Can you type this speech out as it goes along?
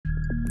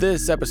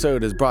This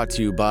episode is brought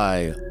to you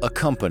by a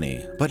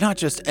company, but not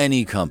just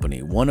any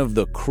company, one of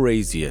the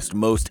craziest,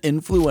 most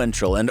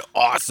influential, and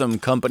awesome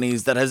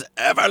companies that has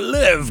ever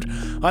lived.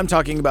 I'm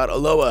talking about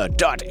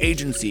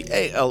Aloha.agency,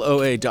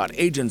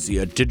 ALOA.agency,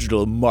 a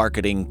digital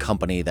marketing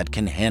company that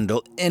can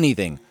handle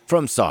anything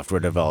from software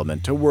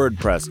development to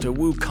WordPress to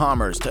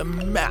WooCommerce to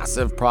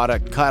massive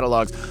product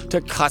catalogs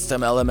to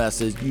custom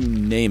LMSs, you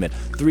name it,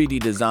 3D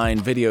design,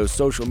 video,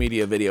 social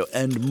media video,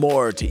 and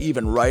more, to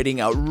even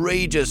writing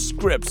outrageous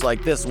scripts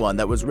like this one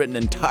that was written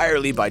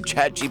entirely by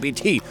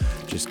ChatGPT.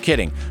 Just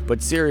kidding.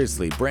 But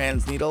seriously,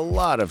 brands need a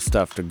lot of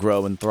stuff to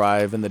grow and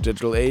thrive in the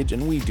digital age,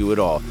 and we do it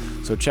all.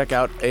 So check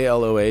out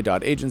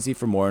ALOA.agency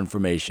for more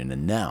information.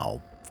 And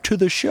now, to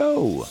the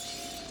show.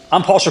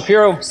 I'm Paul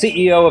Shapiro,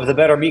 CEO of The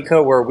Better Meat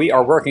Co., where we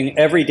are working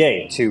every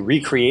day to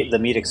recreate the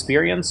meat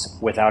experience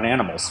without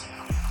animals.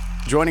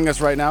 Joining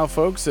us right now,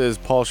 folks, is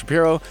Paul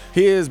Shapiro.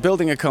 He is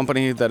building a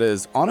company that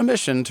is on a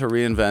mission to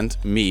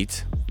reinvent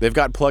meat. They've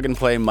got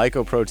plug-and-play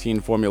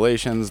mycoprotein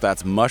formulations,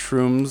 that's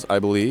mushrooms, I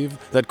believe,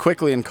 that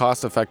quickly and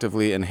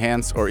cost-effectively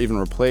enhance or even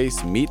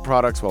replace meat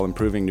products while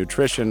improving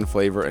nutrition,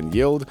 flavor, and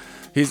yield.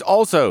 He's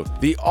also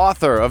the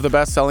author of the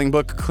best-selling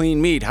book,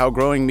 Clean Meat: How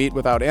Growing Meat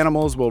Without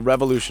Animals Will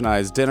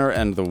Revolutionize Dinner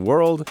and the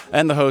World,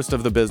 and the host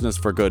of the Business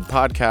for Good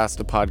podcast,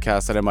 a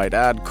podcast that I might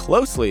add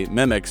closely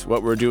mimics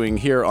what we're doing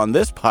here on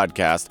this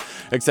podcast,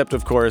 except,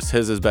 of course,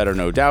 his is better,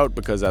 no doubt,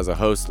 because as a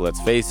host,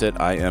 let's face it,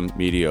 I am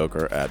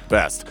mediocre at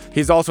best.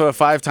 He's also a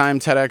 5-time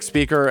TEDx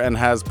speaker and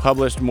has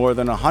published more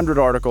than 100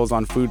 articles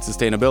on food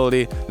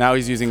sustainability. Now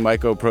he's using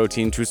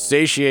mycoprotein to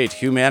satiate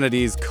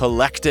humanity's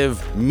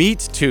collective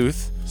meat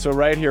tooth. So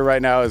right here,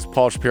 right now is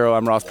Paul Shapiro.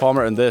 I'm Ross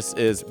Palmer, and this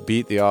is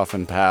Beat the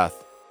Often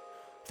Path.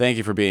 Thank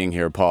you for being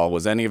here, Paul.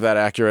 Was any of that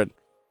accurate?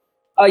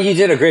 You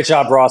did a great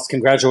job, Ross.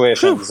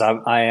 Congratulations.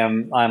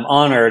 I'm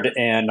honored,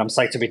 and I'm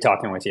psyched to be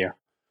talking with you.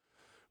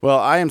 Well,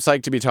 I am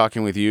psyched to be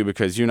talking with you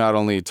because you not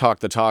only talk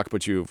the talk,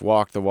 but you've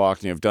walked the walk,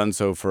 and you've done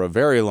so for a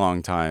very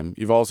long time.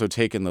 You've also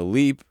taken the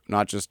leap,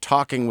 not just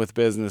talking with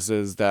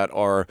businesses that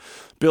are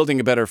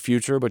building a better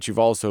future, but you've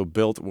also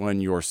built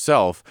one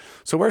yourself.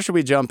 So where should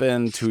we jump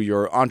into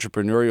your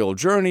entrepreneurial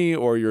journey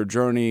or your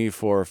journey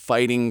for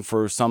fighting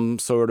for some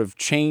sort of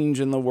change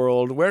in the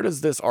world? Where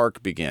does this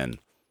arc begin?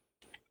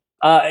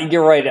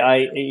 You're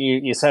right.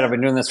 You said I've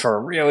been doing this for a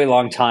really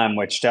long time,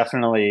 which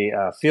definitely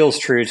feels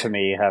true to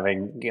me.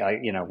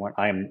 When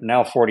I'm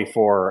now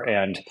 44,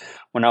 and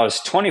when I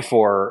was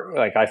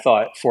 24, I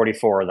thought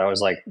 44, that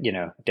was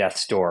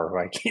death's door.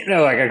 I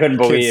couldn't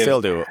believe. Kids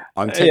still do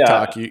on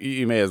TikTok. Yeah.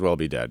 You may as well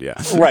be dead. Yeah.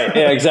 Right.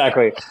 Yeah.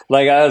 Exactly.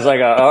 I was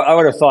I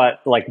would have thought,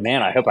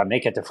 man, I hope I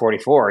make it to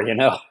 44. And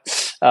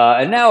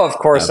now, of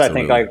course,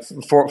 absolutely. I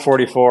think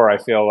 44. I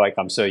feel like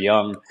I'm so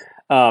young.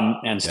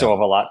 And still have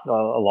a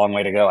long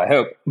way to go, I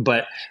hope.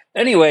 But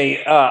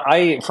anyway,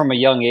 I, from a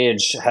young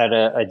age, had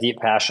a deep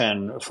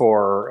passion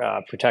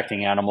for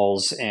protecting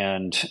animals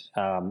and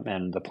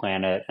the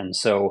planet. And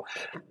so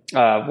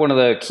one of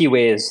the key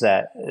ways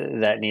that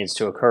needs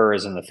to occur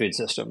is in the food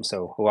system.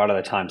 So a lot of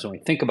the times when we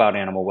think about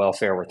animal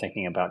welfare, we're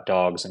thinking about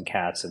dogs and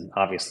cats, and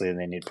obviously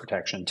they need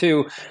protection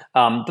too.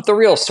 But the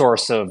real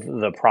source of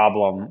the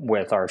problem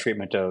with our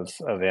treatment of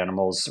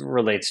animals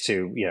relates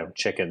to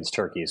chickens,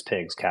 turkeys,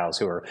 pigs, cows,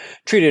 who are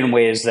treated in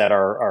ways that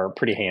are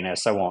pretty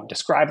heinous. I won't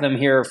describe them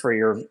here for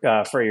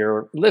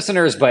your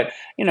listeners, but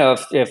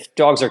if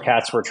dogs or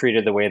cats were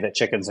treated the way that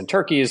chickens and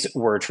turkeys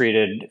were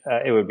treated,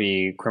 it would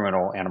be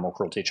criminal animal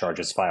cruelty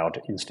charges filed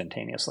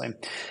instantaneously.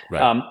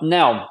 Right.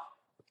 Now,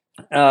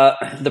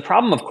 the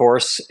problem, of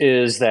course,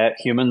 is that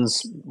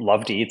humans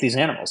love to eat these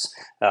animals.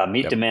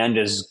 Meat demand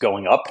is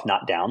going up,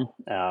 not down.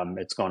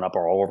 It's going up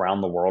all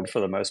around the world for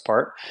the most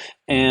part.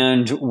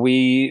 And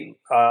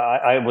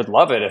I would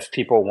love it if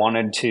people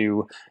wanted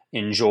to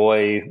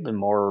enjoy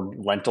more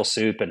lentil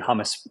soup and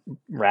hummus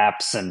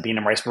wraps and bean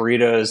and rice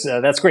burritos.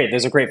 That's great.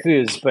 Those are great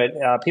foods, but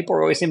people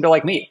always seem to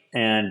like meat.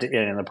 And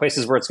in the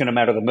places where it's going to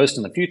matter the most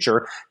in the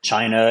future,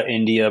 China,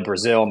 India,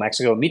 Brazil,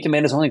 Mexico, meat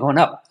demand is only going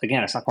up.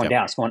 Again, it's not going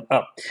down, it's going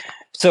up.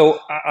 So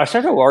I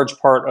spent a large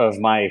part of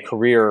my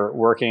career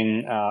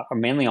working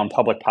mainly on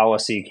public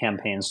policy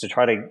campaigns to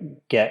try to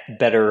get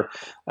better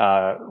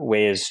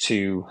ways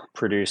to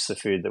produce the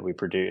food that we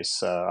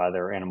produce,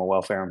 either animal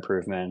welfare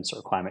improvements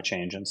or climate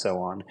change and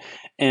so on.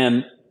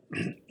 And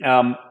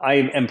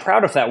I am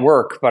proud of that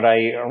work, but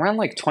around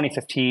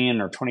 2015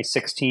 or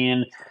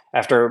 2016,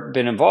 after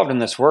being involved in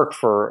this work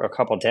for a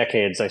couple of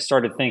decades, I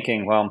started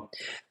thinking, well,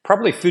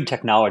 probably food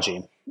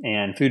technology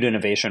and food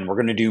innovation, we're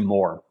going to do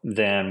more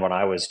than what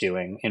I was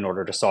doing in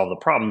order to solve the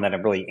problem that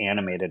had really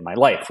animated my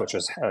life, which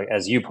was,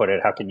 as you put it,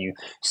 how can you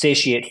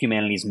satiate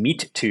humanity's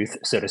meat tooth,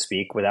 so to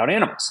speak, without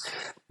animals?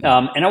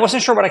 And I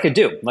wasn't sure what I could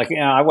do. I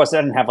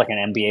didn't have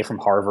an MBA from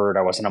Harvard.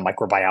 I wasn't a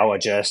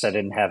microbiologist. I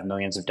didn't have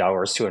millions of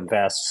dollars to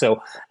invest.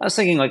 So I was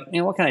thinking,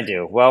 what can I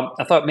do? Well,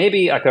 I thought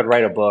maybe I could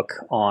write a book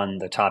on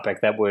the topic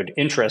that would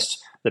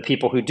interest the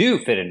people who do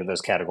fit into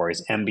those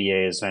categories,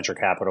 MBAs, venture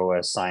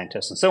capitalists,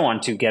 scientists, and so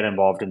on, to get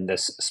involved in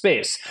this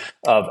space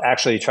of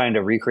actually trying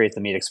to recreate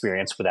the meat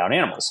experience without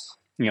animals.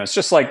 It's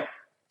just like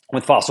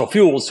with fossil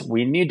fuels,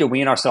 we need to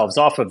wean ourselves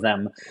off of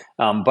them.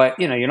 But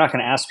you're not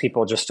going to ask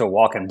people just to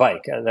walk and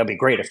bike. That'd be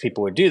great if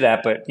people would do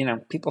that. But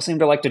people seem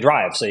to like to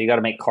drive, so you got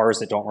to make cars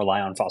that don't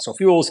rely on fossil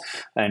fuels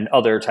and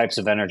other types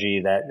of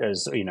energy that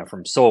is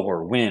from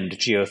solar, wind,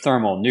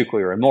 geothermal,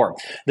 nuclear, and more.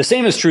 The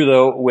same is true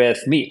though with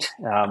meat.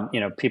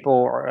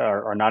 People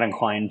are not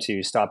inclined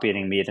to stop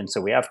eating meat, and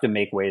so we have to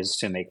make ways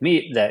to make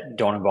meat that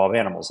don't involve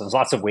animals. There's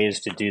lots of ways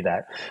to do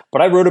that,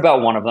 but I wrote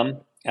about one of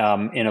them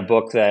in a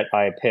book that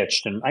I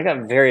pitched, and I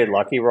got very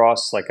lucky,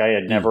 Ross. Like I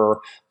had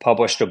never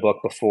published a book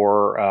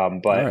before,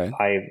 but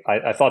right.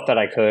 I thought that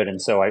I could,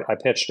 and so I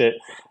pitched it.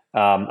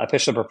 I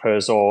pitched the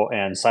proposal,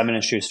 and Simon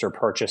and Schuster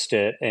purchased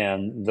it,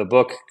 and the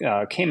book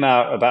came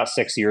out about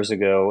 6 years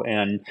ago,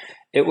 and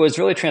it was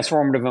really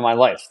transformative in my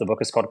life. The book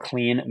is called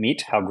Clean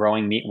Meat: How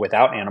Growing Meat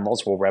Without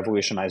Animals Will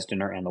Revolutionize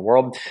Dinner and the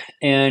World,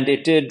 and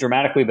it did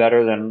dramatically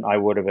better than I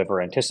would have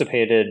ever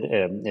anticipated.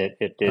 It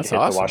did That's hit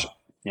awesome. the Washington.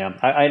 Yeah,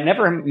 I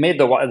never made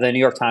the New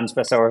York Times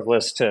bestsellers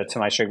list to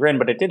my chagrin,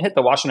 but it did hit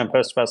the Washington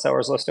Post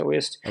bestsellers list at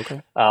least.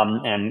 Okay.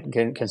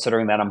 And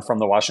considering that I'm from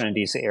the Washington,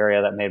 D.C.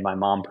 area, that made my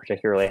mom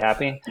particularly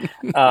happy.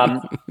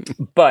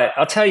 But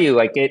I'll tell you,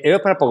 like it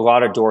opened up a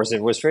lot of doors.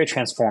 It was very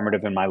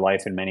transformative in my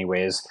life in many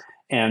ways.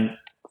 And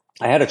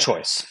I had a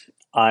choice.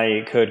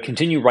 I could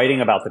continue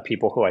writing about the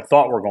people who I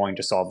thought were going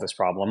to solve this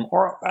problem,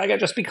 or I could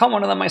just become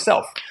one of them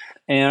myself.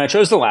 And I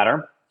chose the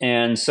latter.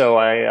 And so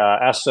I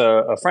asked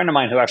a friend of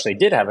mine who actually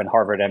did have a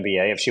Harvard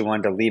MBA if she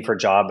wanted to leave her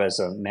job as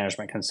a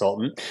management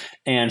consultant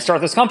and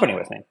start this company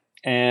with me.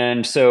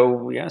 And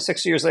so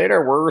 6 years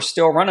later, we're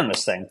still running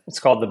this thing. It's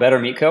called the Better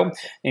Meat Co.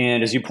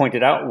 And as you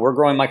pointed out, we're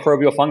growing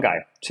microbial fungi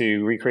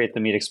to recreate the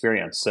meat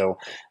experience. So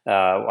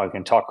I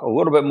can talk a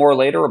little bit more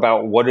later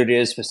about what it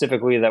is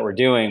specifically that we're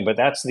doing, but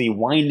that's the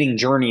winding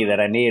journey that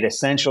I made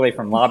essentially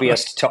from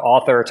lobbyist to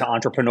author to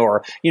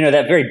entrepreneur.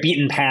 That very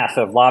beaten path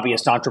of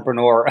lobbyist,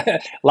 entrepreneur,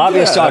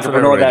 lobbyist to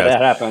entrepreneur that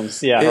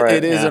happens. Yeah,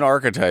 it is an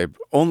archetype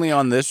only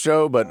on this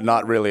show, but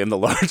not really in the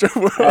larger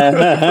world.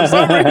 For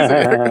some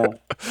reason.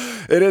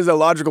 It is a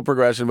logical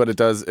progression, but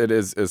it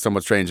is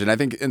somewhat strange. And I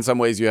think in some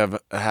ways you have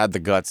had the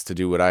guts to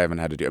do what I haven't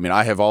had to do. I mean,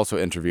 I have also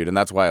interviewed, and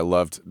that's why I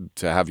loved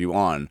to have you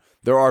on.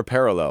 There are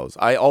parallels.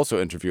 I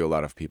also interview a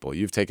lot of people.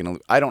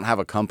 I don't have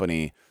a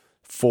company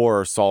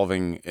for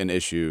solving an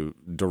issue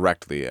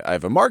directly. I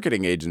have a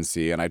marketing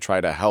agency, and I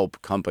try to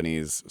help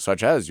companies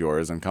such as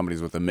yours and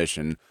companies with a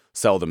mission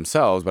sell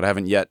themselves, but I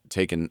haven't yet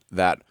taken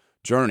that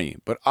journey.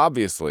 But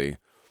obviously,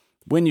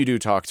 when you do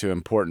talk to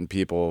important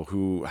people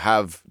who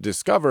have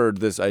discovered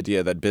this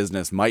idea that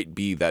business might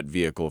be that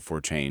vehicle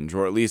for change,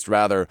 or at least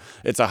rather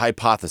it's a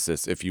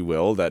hypothesis, if you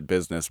will, that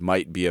business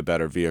might be a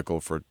better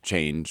vehicle for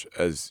change,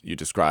 as you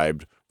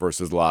described,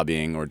 versus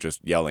lobbying or just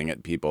yelling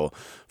at people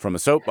from a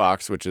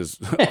soapbox, which is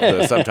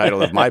the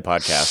subtitle of my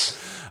podcast.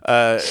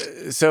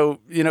 So,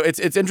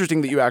 it's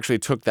interesting that you actually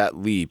took that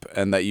leap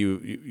and that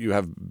you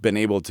have been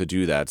able to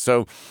do that.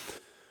 So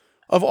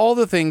of all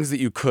the things that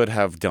you could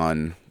have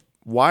done,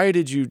 why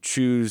did you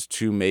choose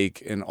to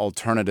make an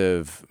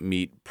alternative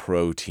meat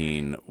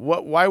protein?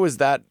 Why was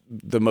that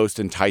the most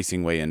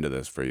enticing way into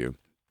this for you?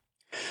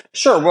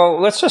 Sure.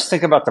 Well, let's just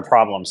think about the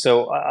problem.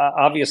 So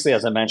obviously,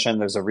 as I mentioned,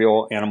 there's a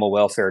real animal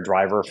welfare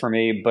driver for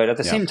me. But at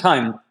the same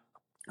time,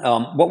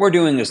 what we're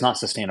doing is not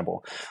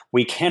sustainable.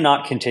 We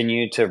cannot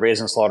continue to raise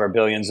and slaughter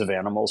billions of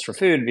animals for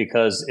food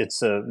because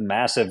it's a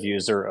massive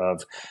user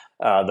of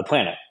the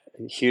planet.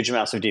 Huge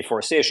amounts of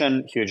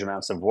deforestation, huge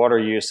amounts of water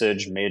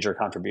usage, major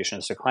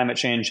contributions to climate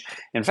change.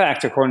 In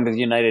fact, according to the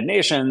United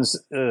Nations,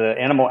 the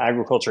animal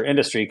agriculture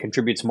industry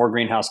contributes more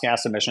greenhouse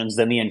gas emissions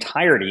than the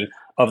entirety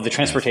of the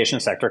transportation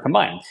sector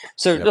combined.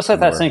 So just let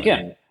that sink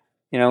in.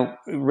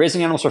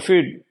 Raising animals for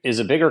food is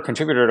a bigger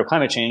contributor to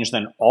climate change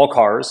than all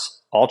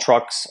cars, all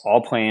trucks,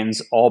 all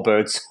planes, all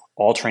boats,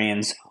 all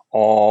trains,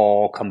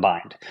 all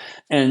combined.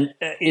 And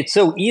it's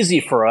so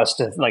easy for us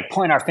to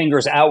point our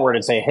fingers outward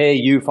and say, hey,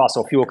 you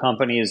fossil fuel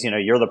companies,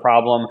 you're the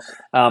problem.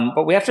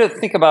 But we have to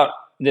think about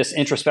this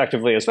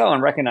introspectively as well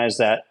and recognize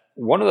that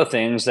one of the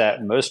things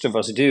that most of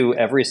us do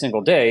every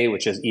single day,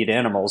 which is eat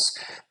animals,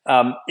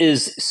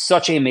 is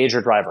such a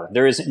major driver.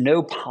 There is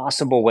no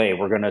possible way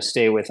we're going to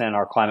stay within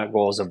our climate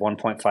goals of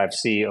 1.5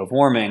 C of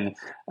warming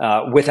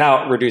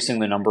without reducing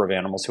the number of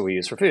animals who we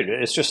use for food.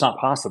 It's just not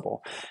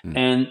possible.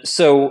 And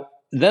so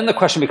then the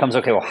question becomes,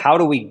 okay, well, how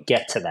do we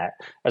get to that?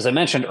 As I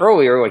mentioned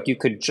earlier, you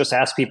could just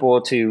ask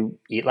people to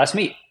eat less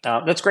meat.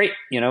 That's great.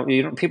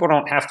 People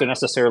don't have to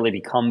necessarily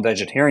become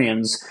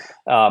vegetarians.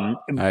 I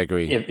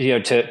agree.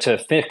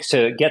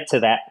 To get to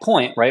that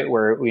point, right,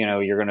 where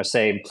you're going to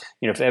say,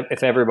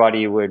 if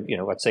everybody would,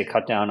 let's say,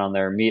 cut down on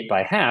their meat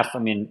by half, I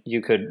mean,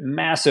 you could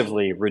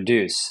massively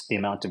reduce the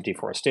amount of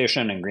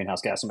deforestation and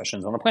greenhouse gas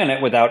emissions on the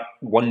planet without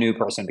one new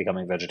person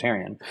becoming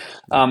vegetarian.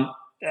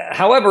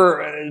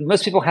 However,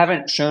 most people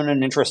haven't shown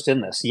an interest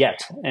in this yet.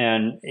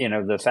 And,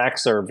 the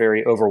facts are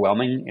very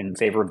overwhelming in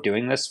favor of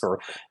doing this for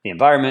the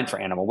environment, for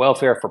animal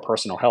welfare, for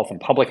personal health and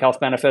public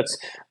health benefits.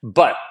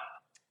 But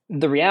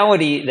the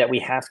reality that we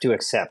have to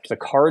accept, the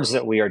cards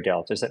that we are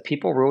dealt, is that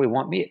people really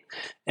want meat.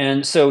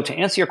 And so to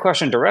answer your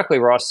question directly,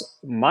 Ross,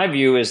 my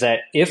view is that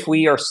if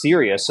we are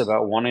serious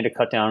about wanting to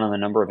cut down on the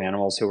number of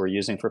animals who we're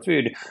using for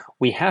food,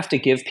 we have to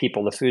give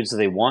people the foods that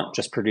they want,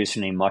 just produced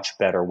in a much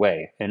better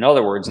way. In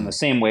other words, in the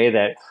same way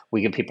that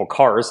we give people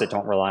cars that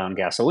don't rely on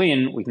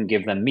gasoline, we can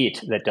give them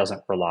meat that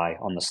doesn't rely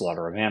on the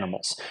slaughter of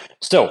animals.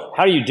 So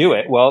how do you do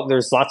it? Well,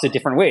 there's lots of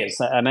different ways.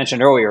 I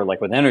mentioned earlier,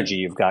 like with energy,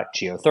 you've got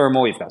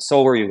geothermal, you've got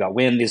solar, you've got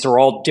wind. These are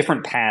all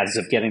different paths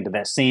of getting to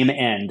that same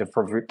end of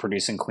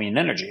producing clean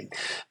energy.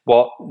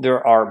 Well,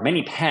 there are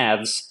many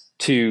paths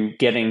to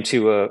getting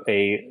to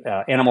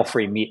a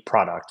animal-free meat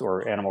product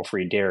or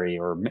animal-free dairy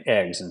or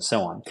eggs and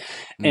so on.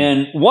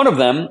 And one of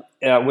them,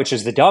 which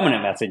is the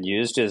dominant method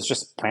used, is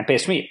just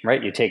plant-based meat,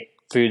 right? You take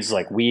foods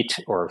like wheat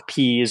or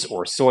peas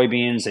or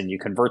soybeans, and you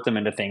convert them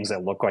into things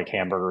that look like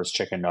hamburgers,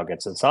 chicken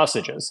nuggets, and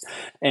sausages.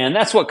 And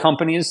that's what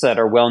companies that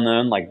are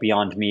well-known, like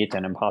Beyond Meat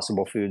and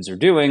Impossible Foods, are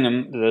doing.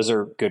 And those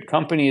are good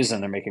companies,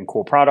 and they're making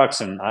cool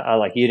products, and I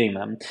like eating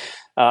them.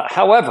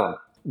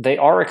 However, they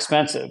are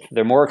expensive.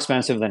 They're more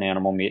expensive than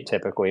animal meat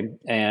typically,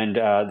 and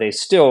they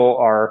still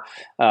are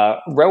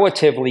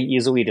relatively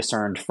easily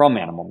discerned from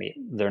animal meat.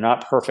 They're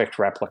not perfect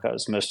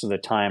replicas. Most of the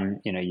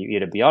time, you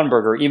eat a Beyond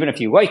Burger, even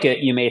if you like it,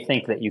 you may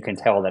think that you can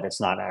tell that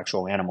it's not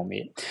actual animal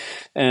meat.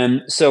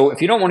 And so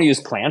if you don't want to use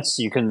plants,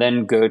 you can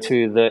then go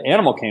to the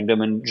animal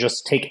kingdom and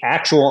just take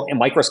actual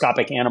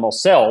microscopic animal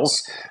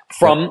cells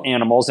from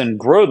animals and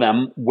grow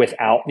them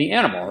without the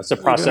animal. It's a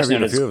process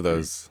known as... a few of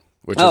those,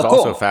 which is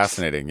also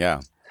fascinating, yeah.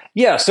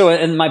 Yeah, so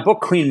in my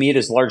book, Clean Meat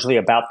is largely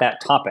about that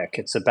topic.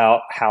 It's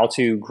about how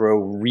to grow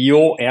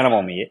real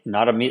animal meat,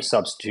 not a meat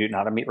substitute,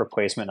 not a meat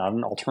replacement, not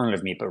an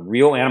alternative meat, but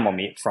real animal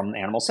meat from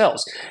animal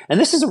cells. And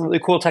this is a really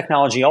cool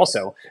technology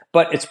also,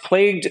 but it's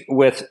plagued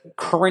with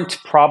current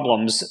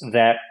problems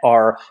that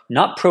are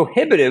not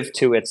prohibitive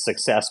to its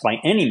success by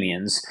any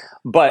means,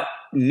 but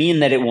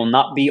mean that it will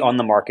not be on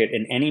the market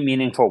in any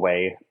meaningful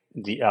way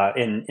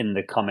in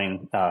the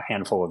coming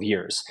handful of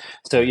years.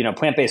 So,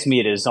 plant-based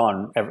meat is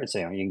on every,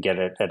 you can get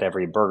it at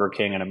every Burger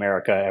King in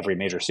America, every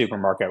major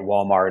supermarket,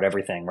 Walmart,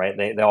 everything, right?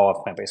 They all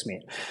have plant-based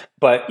meat.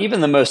 But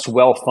even the most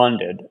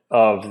well-funded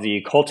of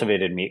the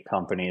cultivated meat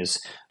companies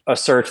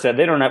assert that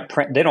they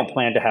don't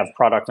plan to have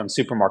product on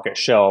supermarket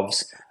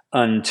shelves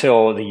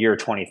until the year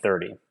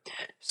 2030.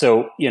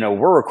 So,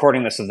 we're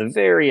recording this at the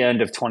very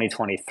end of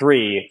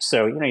 2023.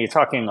 So, you're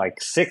talking like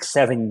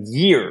 6-7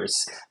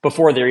 years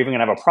before they're even going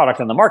to have a product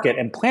on the market.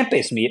 And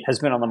plant-based meat has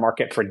been on the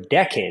market for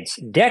decades.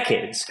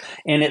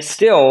 And it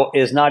still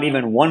is not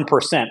even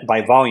 1%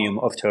 by volume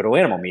of total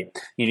animal meat.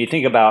 You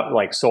think about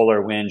like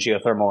solar, wind,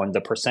 geothermal, and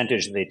the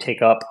percentage they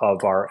take up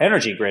of our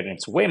energy grid, and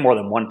it's way more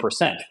than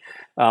 1%.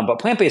 But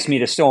plant-based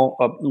meat is still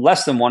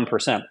less than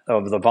 1%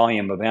 of the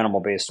volume of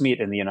animal-based meat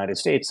in the United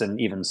States and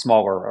even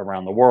smaller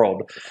around the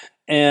world.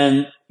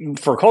 And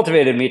for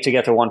cultivated meat to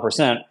get to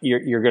 1%,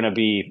 you're going to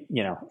be,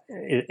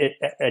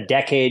 a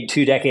decade,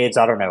 2 decades,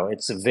 I don't know.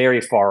 It's very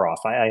far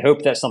off. I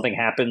hope that something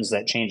happens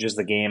that changes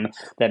the game,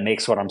 that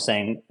makes what I'm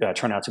saying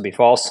turn out to be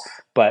false.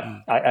 But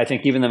I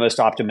think even the most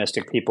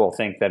optimistic people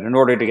think that in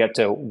order to get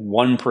to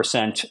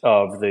 1%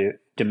 of the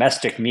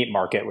domestic meat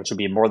market, which would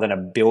be more than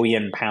 1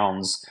 billion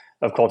pounds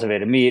of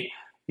cultivated meat,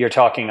 you're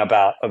talking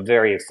about a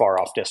very far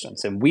off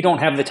distance. And we don't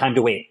have the time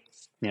to wait.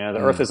 The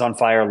earth is on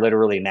fire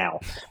literally now.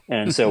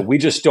 And so we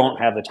just don't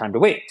have the time to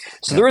wait.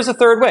 So there is a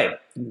third way.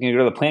 You can go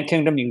to the plant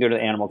kingdom, you can go to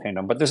the animal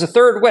kingdom, but there's a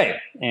third way,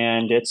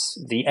 and it's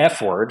the F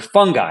word,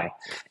 fungi.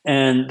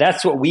 And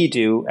that's what we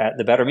do at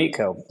the Better Meat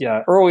Co.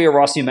 Earlier,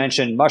 Ross, you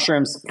mentioned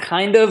mushrooms,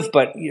 kind of,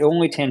 but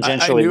only tangentially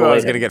I knew related. I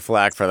was going to get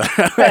flack for that.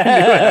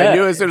 I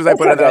knew as soon as I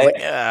put it, I was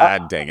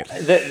like, dang it.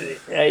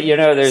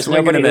 There's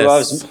nobody who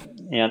loves...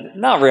 Yeah,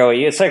 not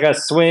really. It's like a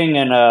swing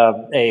and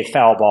a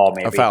foul ball,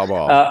 maybe. A foul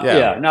ball.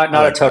 Not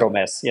like a total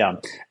miss. Yeah.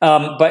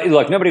 But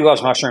look, nobody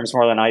loves mushrooms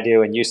more than I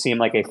do, and you seem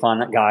like a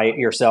fun guy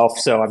yourself,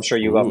 so I'm sure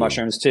you love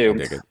mushrooms too. I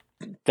dig it.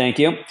 Thank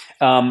you.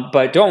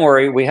 But don't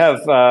worry, we have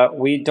a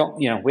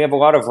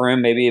lot of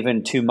room, maybe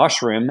even too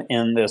much room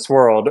in this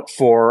world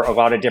for a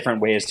lot of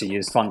different ways to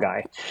use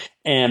fungi.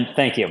 And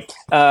thank you.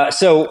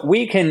 So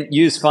we can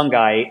use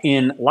fungi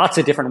in lots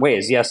of different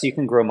ways. Yes, you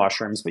can grow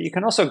mushrooms, but you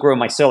can also grow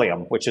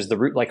mycelium, which is the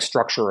root-like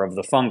structure of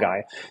the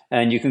fungi.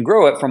 And you can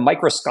grow it from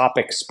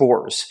microscopic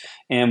spores.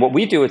 And what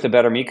we do at the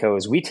Better Meat Co.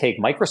 is we take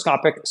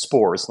microscopic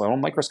spores, little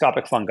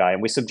microscopic fungi,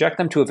 and we subject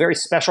them to a very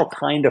special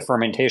kind of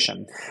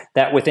fermentation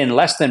that within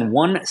less than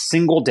one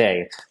single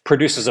day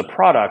produces a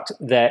product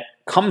that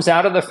comes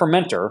out of the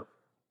fermenter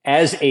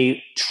as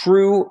a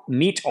true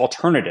meat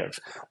alternative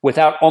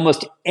without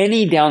almost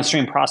any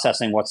downstream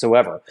processing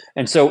whatsoever.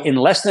 And so in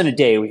less than a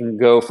day, we can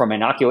go from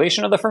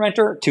inoculation of the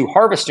fermenter to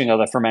harvesting of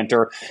the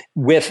fermenter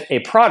with a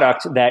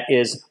product that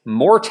is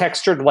more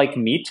textured like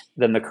meat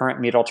than the current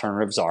meat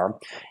alternatives are,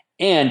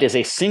 and is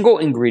a single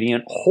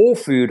ingredient whole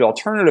food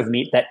alternative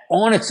meat that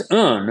on its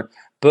own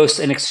boasts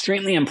an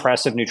extremely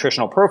impressive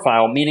nutritional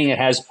profile, meaning it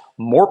has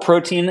more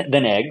protein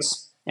than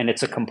eggs, and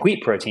it's a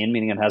complete protein,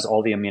 meaning it has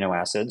all the amino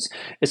acids.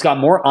 It's got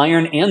more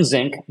iron and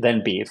zinc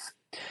than beef.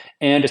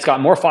 And it's got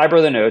more fiber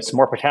than oats,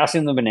 more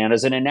potassium than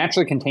bananas, and it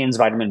naturally contains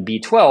vitamin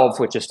B12,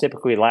 which is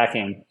typically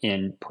lacking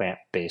in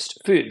plant-based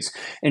foods.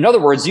 In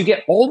other words, you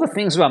get all the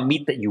things about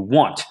meat that you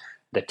want: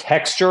 the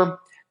texture,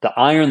 the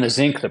iron, the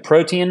zinc, the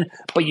protein,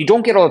 but you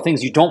don't get all the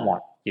things you don't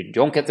want. You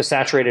don't get the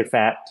saturated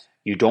fat,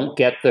 you don't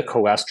get the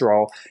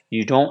cholesterol,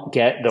 you don't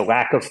get the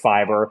lack of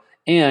fiber,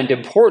 and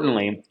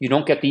importantly, you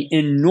don't get the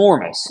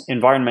enormous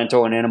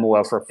environmental and animal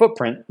welfare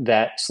footprint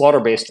that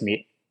slaughter-based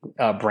meat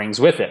brings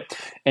with it.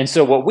 And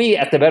so what we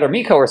at the Better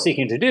Meat Co. are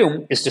seeking to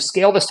do is to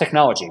scale this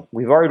technology.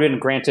 We've already been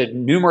granted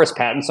numerous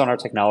patents on our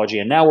technology,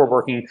 and now we're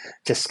working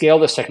to scale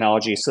this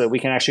technology so that we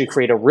can actually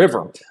create a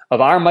river of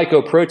our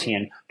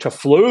mycoprotein to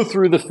flow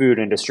through the food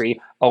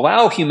industry,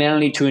 allow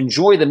humanity to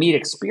enjoy the meat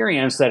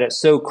experience that it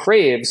so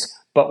craves,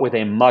 but with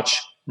a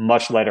much,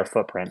 much lighter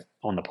footprint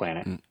on the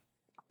planet.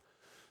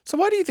 So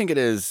why do you think it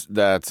is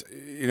that,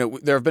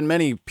 there have been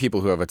many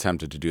people who have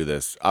attempted to do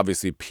this.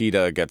 Obviously,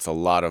 PETA gets a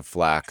lot of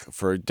flack.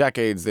 For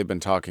decades, they've been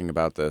talking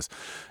about this.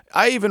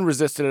 I even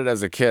resisted it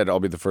as a kid,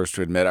 I'll be the first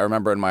to admit. I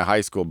remember in my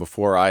high school,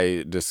 before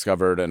I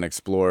discovered and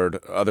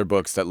explored other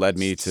books that led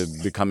me to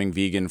becoming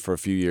vegan for a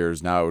few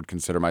years. Now I would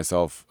consider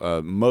myself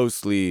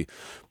mostly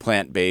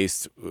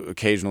plant-based,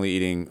 occasionally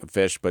eating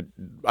fish, but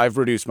I've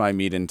reduced my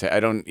meat intake.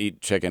 I don't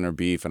eat chicken or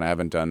beef, and I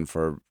haven't done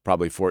for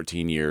probably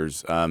 14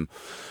 years.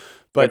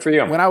 But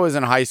when I was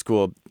in high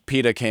school,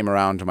 PETA came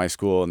around to my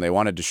school and they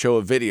wanted to show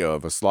a video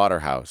of a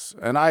slaughterhouse.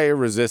 And I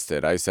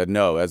resisted. I said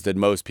no, as did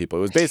most people.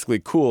 It was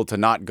basically cool to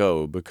not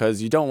go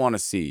because you don't want to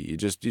see.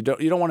 You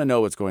don't want to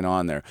know what's going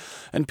on there.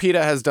 And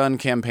PETA has done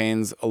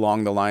campaigns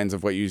along the lines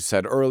of what you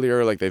said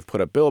earlier, like they've put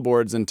up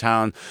billboards in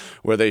town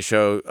where they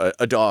show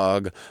a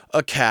dog,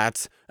 a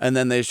cat, and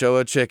then they show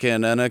a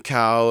chicken and a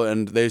cow,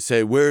 and they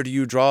say, where do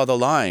you draw the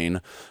line?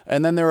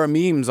 And then there are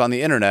memes on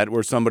the internet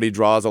where somebody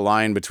draws a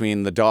line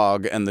between the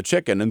dog and the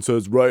chicken and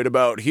says, right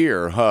about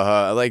here.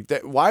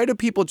 Why do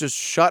people just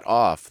shut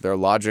off their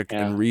logic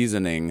and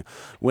reasoning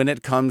when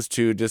it comes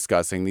to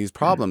discussing these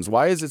problems?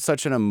 Why is it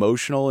such an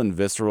emotional and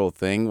visceral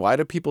thing? Why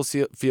do people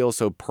feel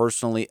so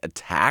personally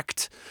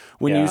attacked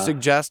when you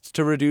suggest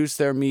to reduce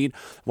their meat?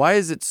 Why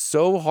is it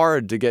so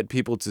hard to get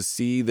people to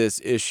see this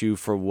issue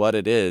for what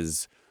it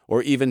is?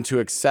 Or even to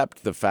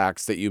accept the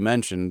facts that you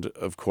mentioned,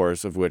 of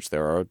course, of which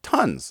there are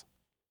tons.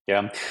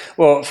 Yeah.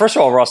 Well, first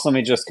of all, Ross, let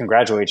me just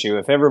congratulate you.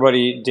 If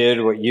everybody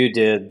did what you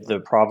did, the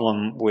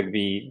problem would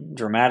be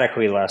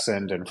dramatically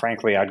lessened. And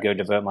frankly, I'd go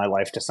devote my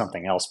life to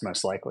something else,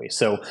 most likely.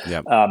 So,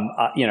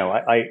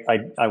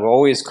 I will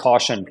always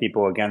caution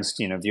people against,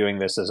 viewing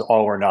this as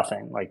all or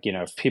nothing.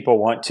 If people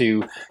want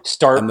to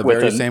start in the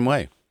very same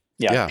way.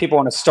 Yeah, people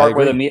want to start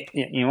with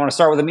you want to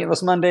start with a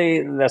Meatless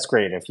Monday, that's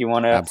great. If you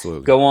want to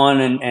go on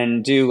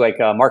and do like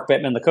Mark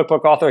Bittman, the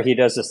cookbook author, he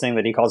does this thing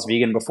that he calls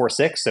vegan before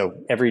 6. So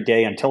every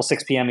day until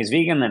 6 p.m. he's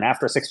vegan, and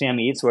after 6 p.m.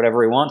 he eats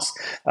whatever he wants.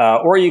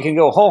 Or you can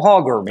go whole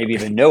hog, or maybe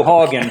even no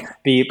hog, and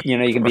be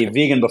you can be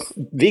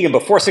vegan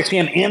before 6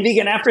 p.m. and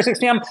vegan after 6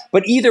 p.m.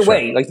 But either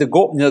way, like the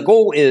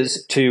goal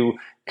is to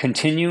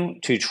continue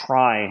to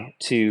try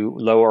to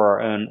lower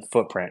our own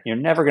footprint. You're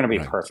never going to be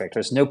perfect.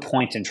 There's no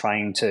point in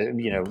trying to,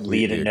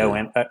 lead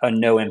a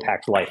no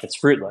impact life. It's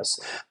fruitless.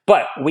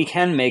 But we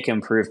can make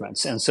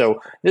improvements. And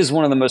so this is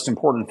one of the most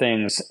important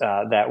things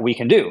that we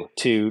can do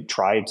to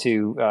try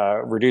to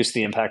reduce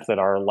the impact that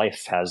our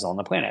life has on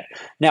the planet.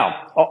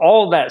 Now,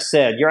 all of that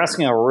said, you're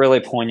asking a really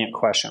poignant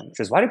question,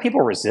 which is, why do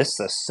people resist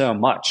this so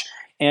much?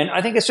 And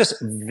I think it's just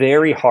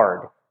very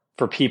hard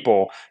for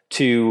people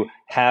to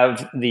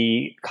have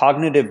the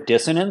cognitive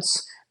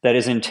dissonance that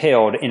is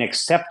entailed in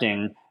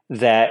accepting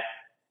that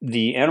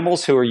the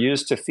animals who are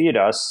used to feed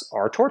us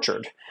are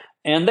tortured.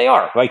 And they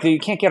are. You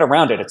can't get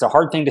around it. It's a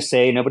hard thing to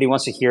say. Nobody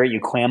wants to hear it.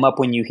 You clam up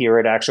when you hear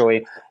it,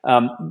 actually.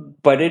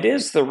 But it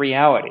is the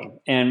reality.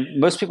 And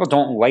most people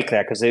don't like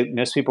that because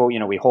most people,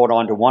 we hold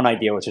on to one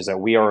idea, which is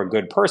that we are a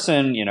good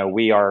person.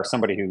 We are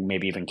somebody who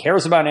maybe even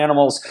cares about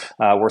animals.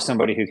 We're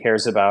somebody who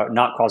cares about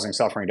not causing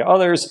suffering to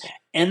others.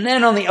 And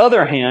then on the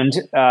other hand,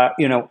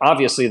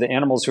 obviously the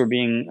animals who are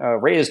being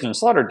raised and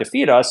slaughtered to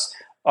feed us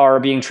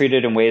are being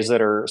treated in ways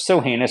that are so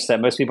heinous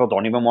that most people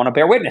don't even want to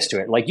bear witness to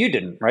it, like you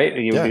didn't, right?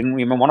 You didn't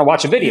even want to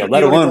watch a video,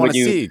 let alone would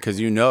you see, because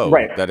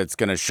that it's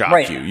going to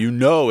shock you. You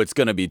know it's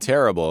going to be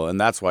terrible,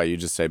 and that's why you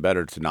just say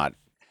better to not.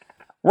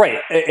 Right,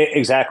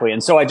 exactly.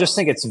 And so I just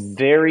think it's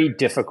very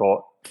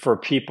difficult for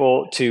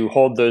people to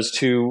hold those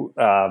two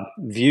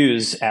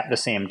views at the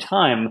same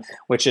time,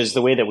 which is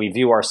the way that we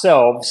view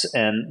ourselves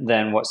and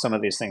then what some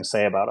of these things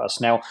say about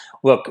us. Now,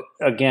 look,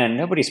 again,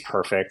 nobody's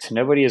perfect.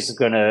 Nobody is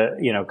going to,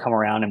 come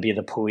around and be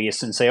the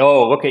police and say,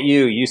 oh, look at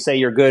you. You say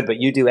you're good, but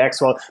you do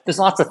X. Well, there's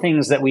lots of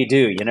things that we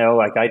do,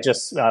 I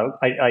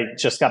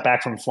just got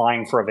back from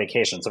flying for a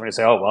vacation. Somebody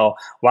say, oh, well,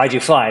 why'd you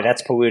fly?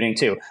 That's polluting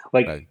too.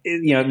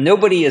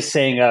 Nobody is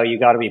saying, oh, you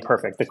got to be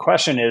perfect. The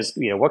question is,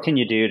 what can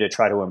you do to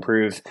try to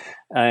improve?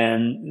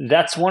 And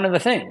that's one of the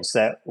things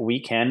that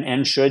we can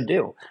and should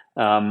do,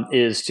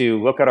 is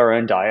to look at our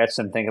own diets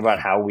and think about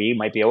how we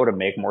might be able to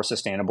make more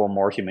sustainable,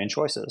 more humane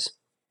choices.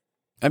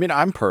 I mean,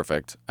 I'm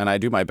perfect, and I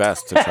do my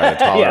best to try to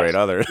tolerate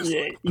others.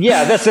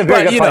 Yeah, that's a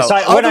very But, good point. So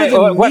other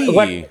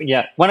than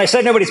me, when I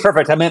said nobody's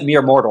perfect, I meant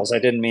mere mortals. I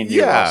didn't mean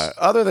you or yeah, us.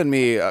 other than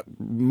me,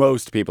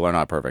 most people are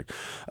not perfect.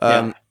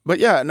 Yeah. But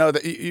yeah, no,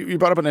 you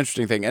brought up an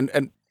interesting thing,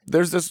 and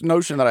there's this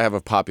notion that I have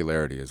of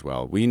popularity as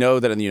well. We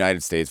know that in the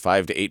United States,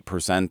 5 to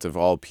 8% of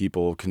all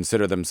people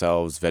consider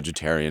themselves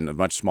vegetarian. A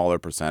much smaller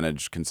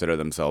percentage consider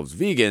themselves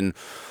vegan.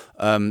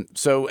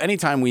 So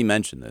anytime we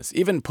mention this,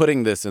 even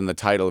putting this in the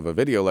title of a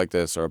video like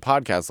this or a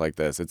podcast like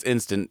this, it's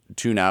instant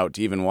tune out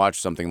to even watch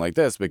something like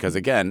this because,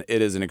 again,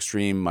 it is an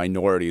extreme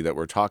minority that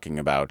we're talking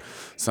about.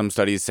 Some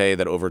studies say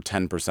that over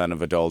 10%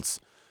 of adults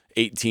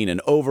 18 and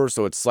over,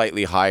 so it's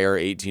slightly higher,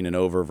 18 and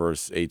over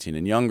versus 18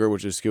 and younger,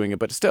 which is skewing it.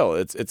 But still,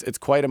 it's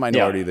quite a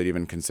minority that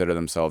even consider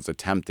themselves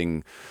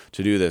attempting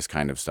to do this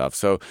kind of stuff.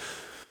 So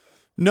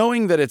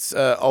knowing that it's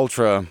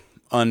ultra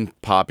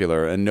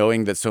unpopular and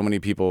knowing that so many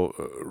people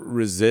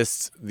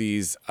resist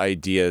these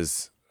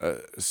ideas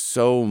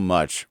so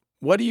much,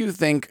 what do you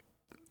think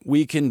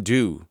we can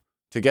do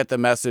to get the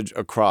message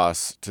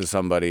across to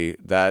somebody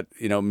that,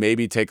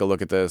 maybe take a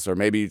look at this or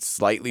maybe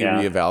slightly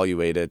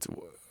reevaluate it?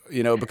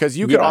 Because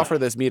you could offer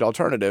this meat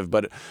alternative,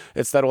 but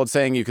it's that old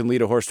saying, you can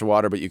lead a horse to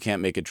water, but you can't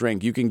make it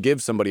drink. You can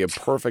give somebody a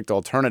perfect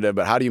alternative,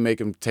 but how do you make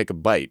them take a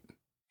bite?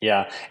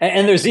 Yeah.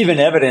 And there's even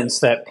evidence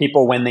that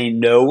people, when they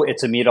know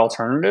it's a meat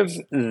alternative,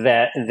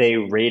 that they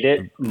rate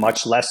it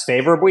much less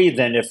favorably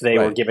than if they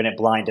were given it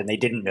blind and they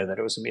didn't know that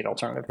it was a meat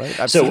alternative. Right.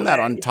 I've seen that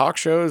on talk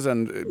shows,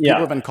 and people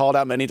have been called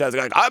out many times.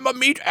 Like, I'm a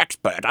meat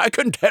expert. I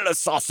can tell a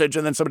sausage.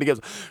 And then somebody goes,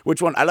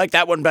 which one? I like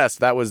that one best.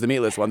 That was the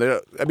meatless one.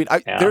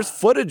 There's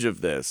footage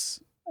of this.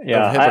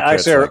 Yeah. Of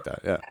hypocrites like that.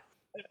 Yeah.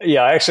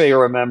 Yeah, I actually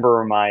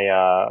remember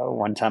my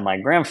one time my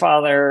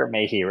grandfather,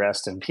 may he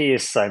rest in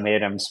peace, I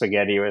made him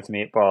spaghetti with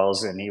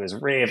meatballs, and he was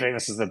raving,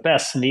 "This is the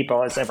best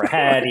meatball he's ever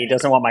had." He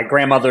doesn't want my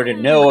grandmother to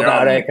know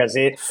about it because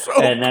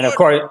and then of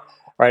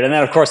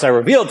course I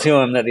revealed to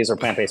him that these were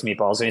plant-based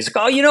meatballs, and he's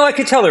like, "Oh, I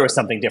could tell there was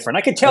something different.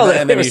 I could tell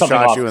that there was something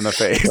off." And then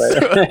he shot you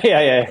in the face. But,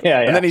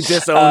 yeah. And then he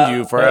disowned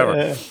you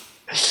forever.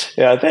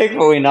 Yeah,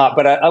 thankfully not.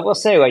 But I will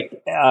say,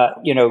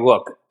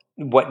 look.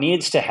 What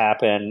needs to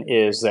happen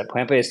is that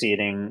plant-based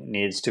eating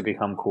needs to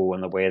become cool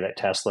in the way that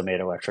Tesla made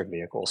electric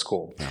vehicles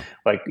cool. Yeah.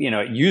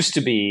 It used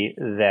to be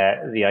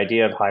that the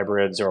idea of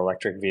hybrids or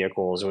electric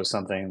vehicles was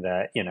something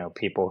that,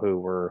 people who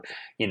were,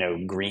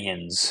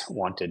 greens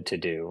wanted to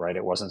do, right?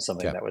 It wasn't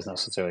something that was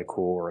necessarily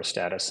cool or a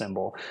status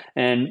symbol.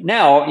 And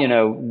now,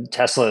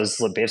 Tesla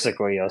is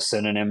basically a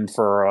synonym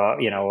for,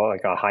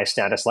 like a high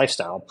status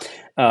lifestyle.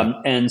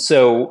 And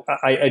so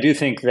I do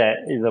think that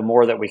the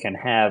more that we can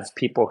have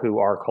people who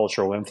are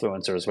cultural influencers,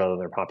 whether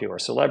they're popular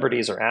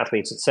celebrities or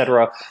athletes, et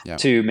cetera,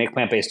 to make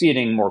plant-based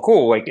eating more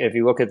cool. Like if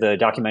you look at the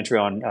documentary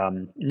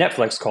on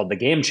Netflix called The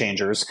Game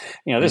Changers,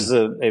 this is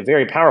a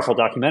very powerful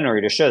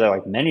documentary to show that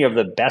like many of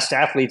the best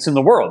athletes in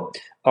the world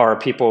are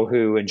people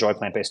who enjoy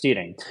plant-based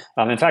eating.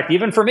 In fact,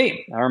 even for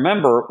me, I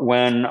remember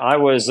when I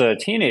was a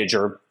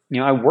teenager,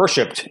 I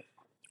worshipped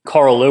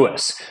Carl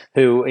Lewis,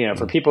 who,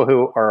 for people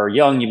who are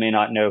young, you may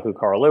not know who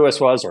Carl Lewis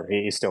was, or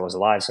he still is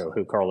alive, so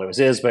who Carl Lewis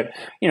is. But,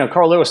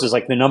 Carl Lewis is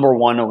like the number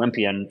one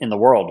Olympian in the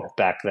world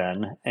back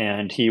then.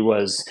 And he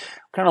was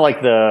kind of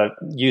like the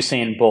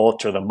Usain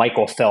Bolt or the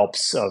Michael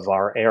Phelps of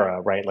our era,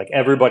 right? Like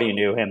everybody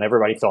knew him.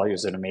 Everybody thought he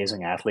was an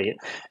amazing athlete.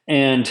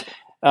 And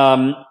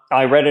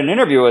I read an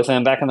interview with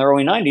him back in the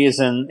early 90s,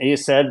 and he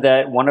said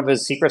that one of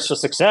his secrets to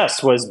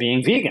success was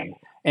being vegan.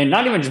 And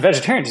not even just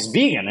vegetarian, just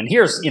vegan. And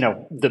here's,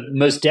 the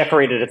most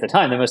decorated at the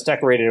time, the most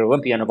decorated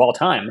Olympian of all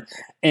time.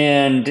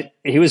 And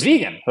he was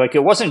vegan. Like,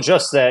 it wasn't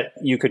just that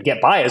you could get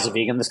by as a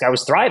vegan. This guy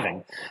was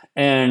thriving.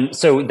 And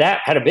so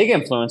that had a big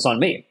influence on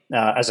me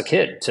as a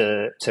kid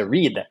to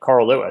read that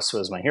Carl Lewis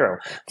was my hero.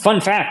 Fun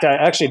fact, I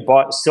actually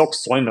bought Silk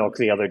soy milk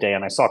the other day,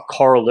 and I saw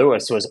Carl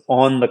Lewis was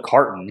on the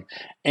carton.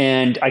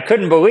 And I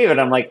couldn't believe it.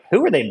 I'm like,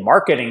 who are they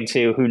marketing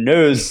to? Who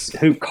knows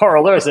who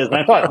Carl Lewis is? And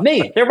I thought,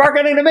 me. They're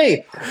marketing to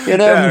me.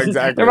 Yeah,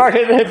 exactly.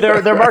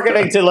 They're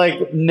marketing to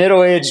like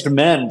middle-aged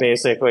men,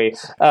 basically.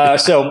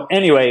 So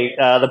anyway,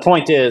 the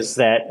point is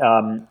that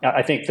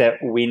I think that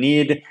we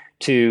need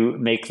to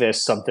make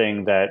this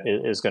something that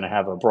is going to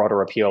have a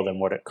broader appeal than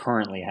what it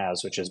currently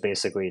has, which is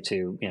basically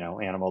to,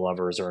 animal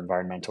lovers or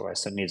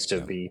environmentalists. It needs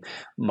to be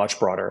much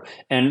broader.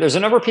 And there's a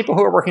number of people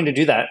who are working to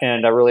do that,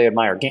 and I really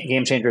admire.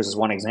 Game Changers is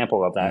one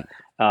example of that.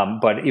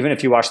 But even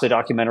if you watch the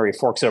documentary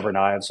Forks Over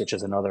Knives, which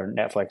is another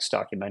Netflix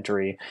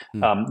documentary,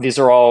 these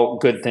are all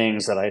good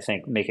things that I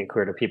think make it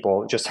clear to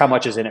people just how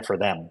much is in it for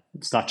them.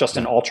 It's not just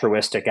an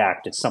altruistic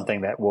act. It's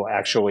something that will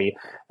actually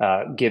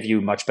give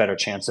you much better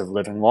chance of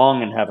living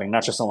long and having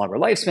not just a longer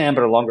lifespan,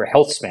 but a longer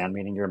health span,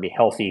 meaning you're going to be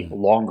healthy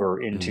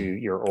longer into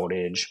your old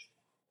age.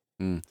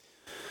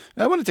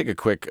 I want to take a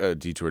quick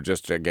detour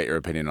just to get your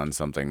opinion on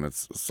something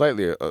that's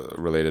slightly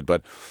related,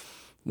 but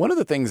one of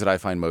the things that I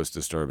find most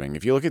disturbing,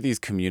 if you look at these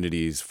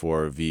communities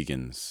for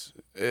vegans,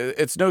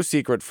 it's no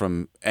secret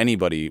from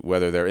anybody,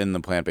 whether they're in the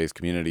plant-based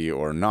community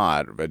or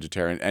not,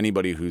 vegetarian,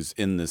 anybody who's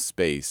in this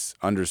space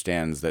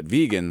understands that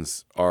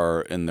vegans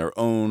are in their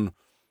own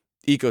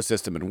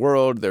ecosystem and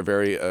world. They're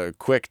very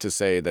quick to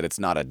say that it's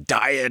not a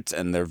diet,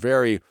 and they're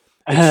very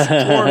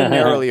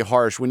extraordinarily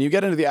harsh. When you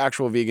get into the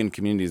actual vegan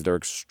communities, they're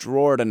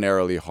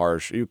extraordinarily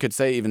harsh. You could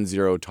say even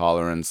zero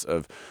tolerance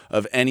of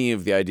any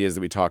of the ideas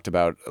that we talked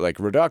about, like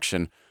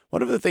reduction.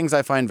 One of the things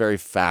I find very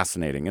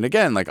fascinating, and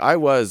again, like I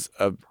was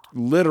a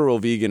literal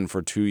vegan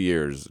for 2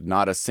 years,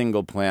 not a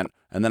single plant,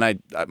 and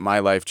then my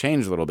life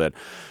changed a little bit.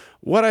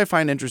 What I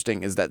find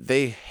interesting is that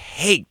they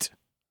hate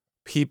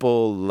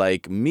people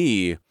like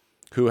me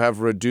who have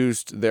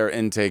reduced their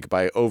intake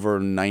by over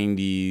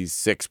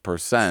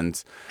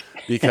 96%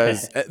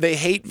 because they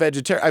hate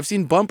vegetarian. I've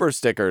seen bumper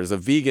stickers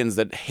of vegans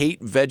that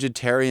hate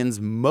vegetarians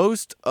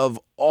most of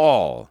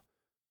all,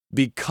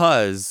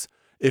 because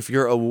if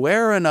you're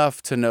aware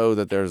enough to know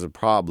that there's a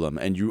problem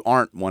and you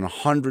aren't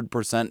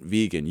 100%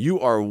 vegan, you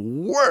are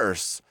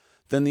worse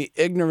than the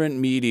ignorant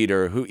meat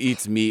eater who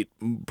eats meat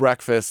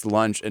breakfast,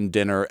 lunch, and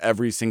dinner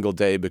every single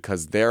day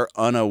because they're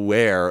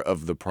unaware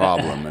of the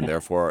problem and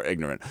therefore are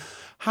ignorant.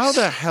 How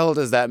the hell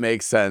does that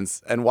make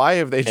sense? And why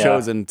have they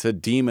chosen to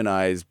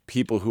demonize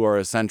people who are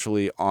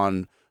essentially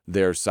on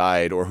their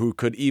side, or who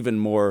could even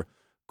more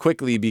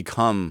quickly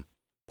become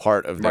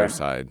part of their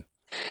side?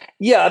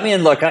 Yeah, I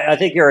mean, look, I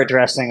think you're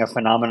addressing a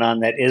phenomenon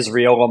that is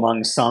real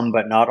among some,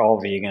 but not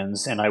all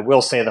vegans. And I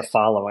will say the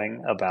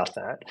following about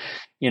that.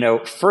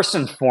 First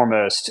and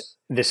foremost,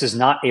 this is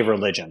not a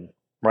religion,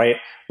 right?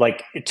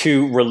 Like,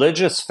 to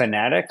religious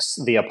fanatics,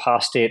 the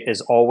apostate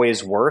is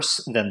always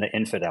worse than the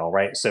infidel,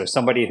 right? So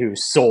somebody who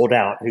sold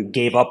out, who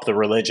gave up the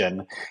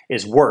religion,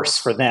 is worse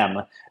for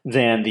them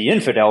than the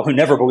infidel who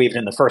never believed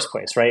in the first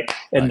place, right?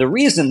 And the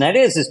reason that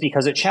is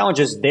because it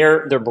challenges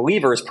their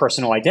believer's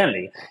personal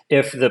identity.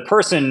 If the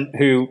person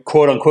who,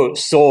 quote unquote,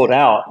 sold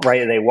out,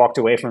 right, they walked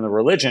away from the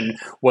religion,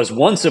 was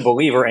once a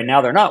believer and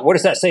now they're not, what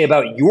does that say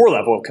about your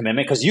level of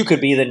commitment? Because you could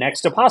be the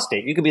next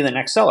apostate. You could be the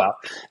next sellout.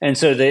 And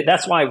so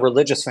that's why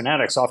religious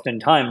fanatics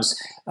oftentimes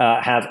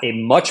have a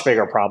much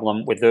bigger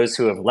problem with those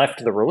who have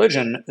left the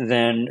religion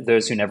than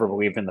those who never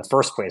believed in the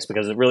first place,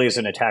 because it really is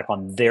an attack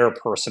on their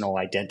personal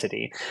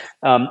identity.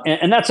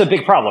 And that's a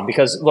big problem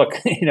because, look,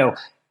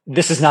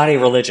 this is not a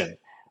religion,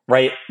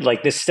 right?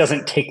 Like, this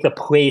doesn't take the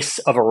place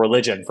of a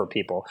religion for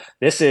people.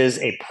 This is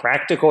a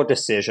practical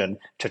decision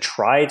to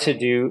try to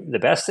do the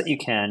best that you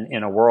can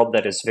in a world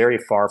that is very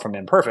far from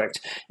imperfect.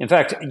 In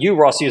fact, you,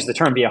 Ross, used the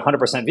term be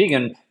 100%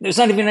 vegan. There's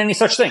not even any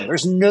such thing.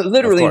 There's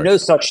literally no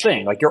such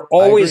thing. Like, you're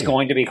always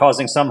going to be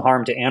causing some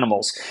harm to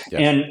animals.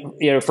 Yes.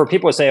 And, for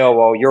people to say, oh,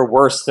 well, you're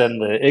worse than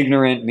the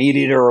ignorant meat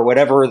eater or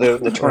whatever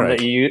the term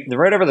that you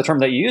whatever the term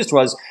that you used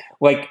was,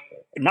 like,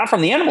 not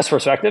from the animal's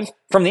perspective.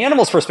 From the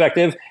animal's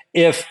perspective,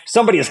 if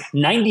somebody is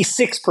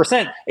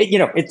 96%,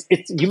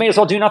 you may as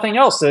well do nothing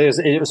else.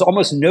 There's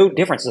almost no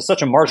difference. It's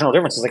such a marginal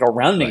difference. It's like a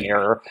rounding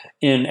error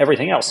in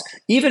everything else.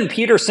 Even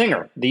Peter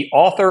Singer, the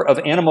author of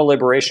Animal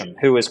Liberation,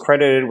 who is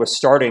credited with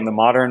starting the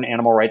modern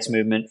animal rights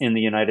movement in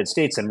the United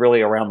States and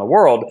really around the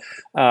world,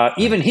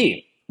 even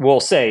he will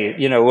say,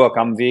 look,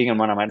 I'm vegan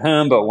when I'm at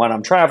home, but when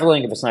I'm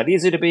traveling, if it's not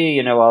easy to be,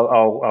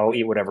 I'll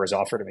eat whatever is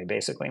offered to me,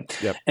 basically.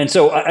 Yep. And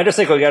so I just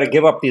think we got to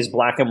give up these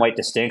black and white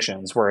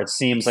distinctions where it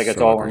seems like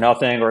it's all or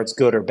nothing, or it's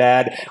good or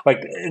bad.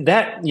 Like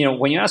that,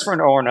 when you ask for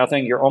an all or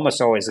nothing, you're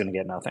almost always going to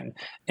get nothing.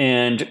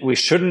 And we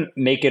shouldn't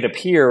make it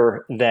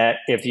appear that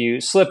if you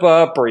slip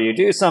up or you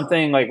do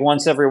something like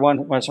once in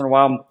a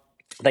while,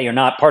 that you're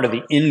not part of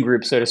the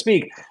in-group, so to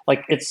speak.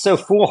 Like, it's so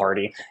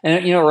foolhardy.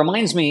 And, it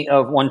reminds me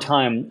of one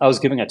time I was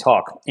giving a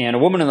talk, and a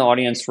woman in the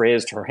audience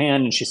raised her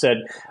hand, and she said,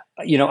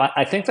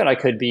 I think that I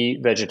could be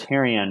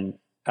vegetarian,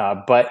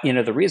 but,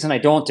 the reason I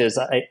don't is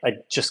I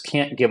just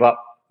can't give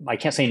up. I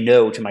can't say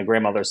no to my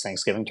grandmother's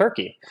Thanksgiving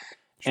turkey.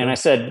 Sure. And I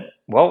said,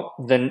 well,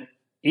 then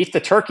eat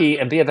the turkey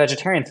and be a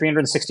vegetarian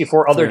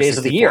 364 other days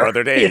of the year.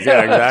 Other days,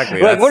 yeah,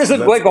 exactly. Like, what is it?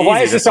 Like, why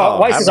is this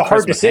a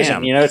hard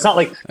decision? Ham, it's not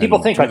like people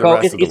think like,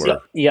 oh,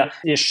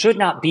 it should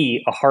not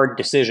be a hard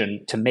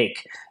decision to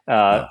make.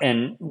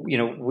 And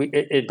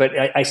but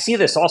I see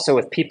this also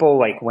with people,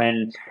 like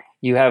when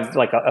you have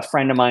like a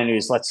friend of mine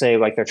who's, let's say,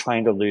 like they're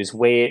trying to lose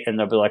weight, and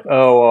they'll be like,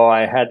 oh,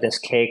 I had this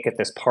cake at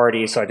this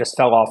party, so I just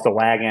fell off the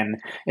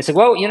wagon. It's like,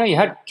 well, you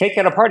had cake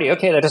at a party.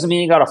 Okay, that doesn't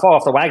mean you got to fall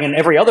off the wagon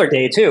every other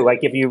day too. Like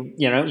if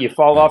you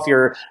fall off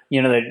your,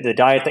 the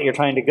diet that you're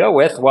trying to go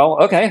with,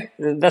 well, okay,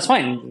 that's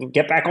fine.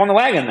 Get back on the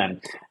wagon then.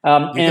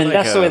 And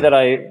that's the way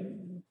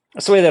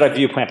that I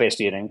view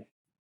plant-based eating.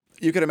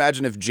 You could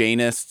imagine if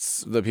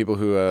Jainists, the people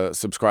who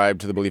subscribe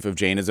to the belief of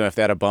Jainism, if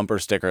they had a bumper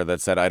sticker that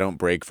said, I don't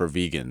break for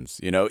vegans.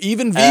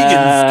 Even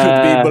vegans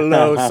could be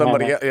below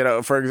somebody,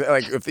 for example,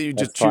 like if you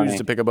just choose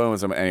to pick a bone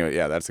with someone. Anyway,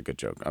 yeah, that's a good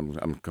joke. I'm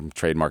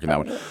trademarking that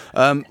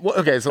one.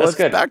 Okay, so let's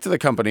get back to the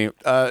company.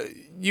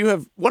 You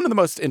have one of the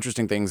most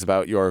interesting things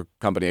about your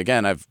company.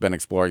 Again, I've been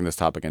exploring this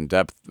topic in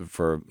depth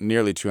for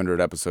nearly 200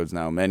 episodes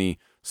now, many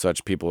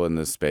such people in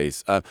this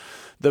space.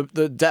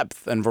 The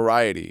depth and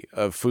variety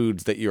of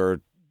foods that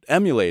you're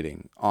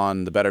emulating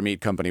on the Better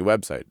Meat Company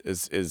website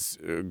is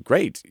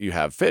great. You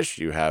have fish,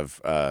 you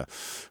have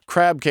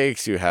crab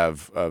cakes, you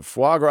have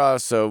foie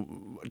gras. So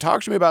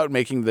talk to me about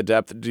making the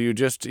depth. Do you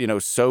just,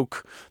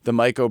 soak the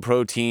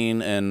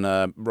mycoprotein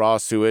in raw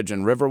sewage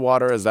and river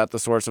water? Is that the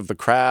source of the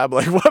crab?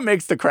 Like, what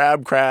makes the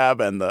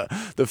crab and the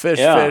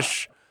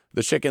fish,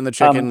 the chicken,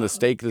 the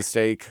steak, the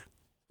steak?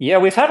 Yeah,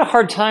 we've had a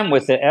hard time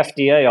with the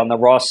FDA on the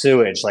raw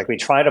sewage. Like we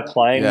tried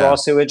applying raw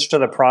sewage to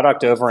the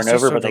product over and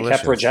over, but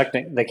delicious.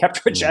 They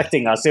kept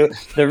rejecting us. So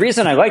the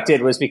reason I liked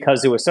it was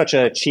because it was such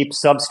a cheap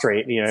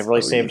substrate. It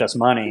really saved us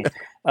money.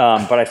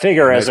 But I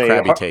figure nice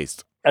crabby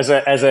taste. As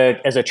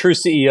a true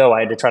CEO,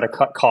 I had to try to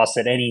cut costs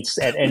in any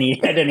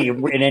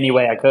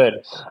way I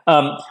could.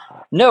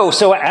 No,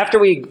 so after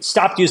we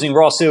stopped using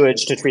raw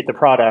sewage to treat the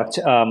product,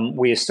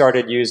 we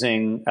started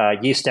using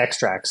yeast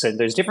extracts,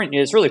 and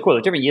it's really cool.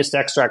 There's different yeast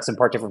extracts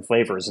impart different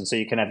flavors, and so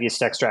you can have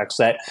yeast extracts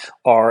that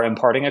are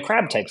imparting a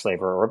crab type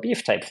flavor, or a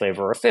beef type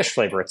flavor, or a fish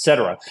flavor,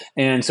 etc.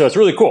 And so it's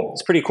really cool.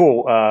 It's pretty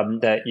cool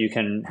that you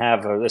can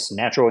have this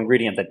natural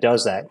ingredient that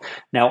does that.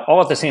 Now,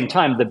 all at the same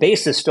time, the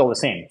base is still the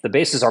same. The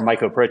base is our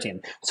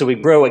mycoprotein. So we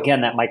grow,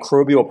 again, that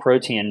microbial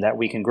protein that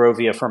we can grow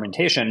via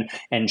fermentation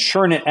and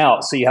churn it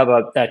out. So you have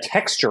a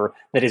texture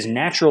that is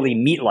naturally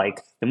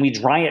meat-like. Then we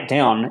dry it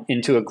down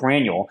into a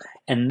granule.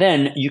 And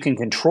then you can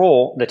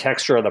control the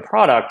texture of the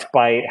product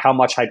by how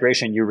much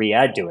hydration you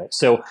re-add to it.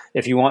 So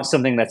if you want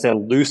something that's a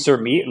looser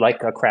meat,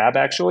 like a crab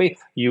actually,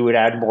 you would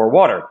add more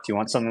water. If you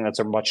want something that's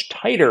a much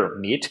tighter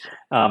meat,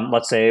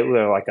 let's say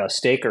like a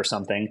steak or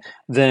something,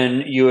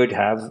 then you would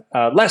have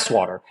less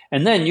water.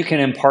 And then you can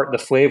impart the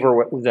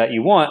flavor that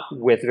you want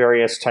with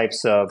various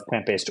types of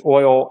plant-based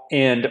oil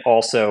and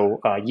also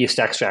yeast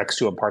extracts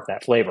to impart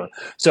that flavor.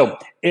 So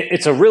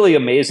it's a really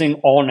amazing,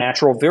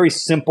 all-natural, very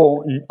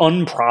simple,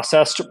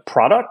 unprocessed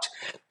product,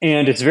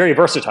 and it's very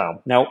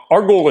versatile. Now,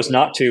 our goal is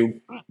not to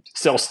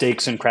sell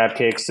steaks and crab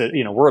cakes.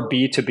 We're a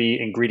B2B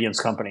ingredients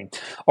company.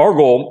 Our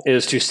goal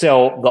is to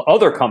sell the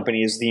other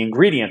companies the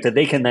ingredient that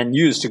they can then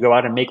use to go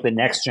out and make the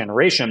next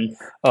generation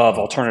of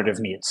alternative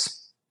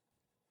meats.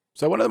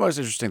 So one of the most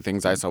interesting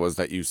things I saw was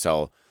that you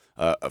sell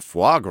a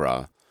foie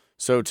gras.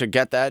 So to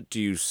get that, do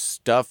you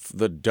stuff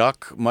the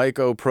duck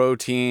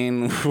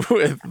mycoprotein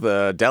with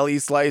the deli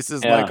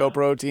slices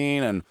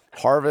mycoprotein and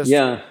harvest?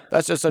 Yeah.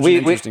 That's just such an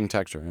interesting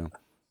texture. Yeah.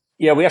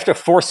 Yeah, we have to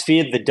force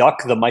feed the duck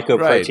the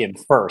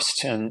mycoprotein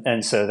first,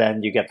 and so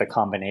then you get the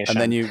combination. And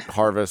then you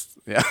harvest,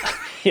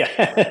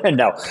 Yeah,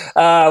 no,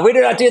 we do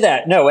not do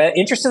that. No,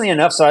 interestingly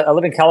enough, so I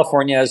live in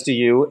California, as do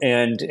you,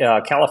 and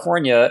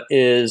California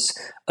is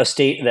a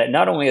state that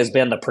not only has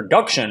banned the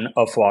production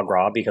of foie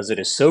gras because it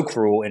is so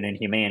cruel and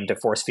inhumane to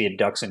force feed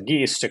ducks and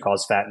geese to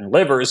cause fattened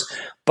livers,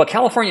 but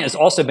California has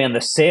also banned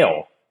the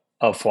sale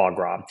of foie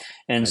gras.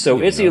 And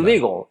so it's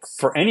illegal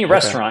for any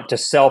restaurant to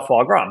sell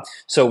foie gras.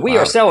 So we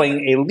are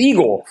selling a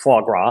legal foie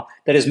gras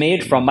that is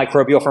made from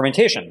microbial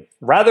fermentation.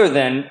 Rather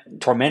than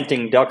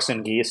tormenting ducks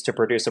and geese to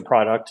produce a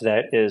product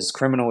that is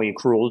criminally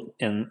cruel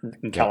in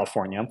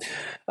California,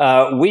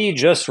 we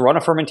just run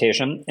a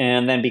fermentation.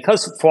 And then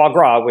because foie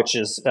gras, which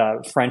is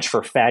French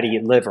for fatty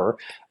liver,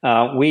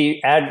 we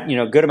add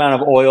a good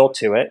amount of oil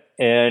to it.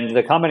 And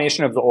the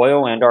combination of the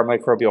oil and our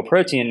microbial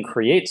protein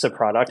creates a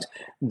product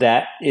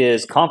that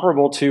is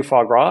comparable to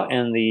foie gras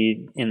in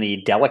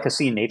the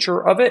delicacy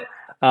nature of it,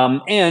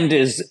 and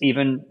is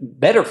even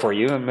better for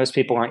you. And most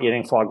people aren't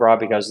eating foie gras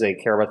because they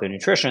care about the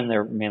nutrition.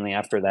 They're mainly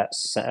after that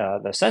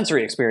the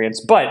sensory experience.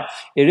 But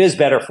it is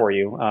better for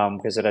you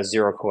because it has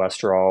zero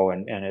cholesterol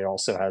and it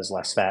also has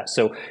less fat.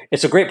 So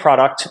it's a great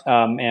product,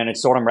 and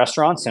it's sold in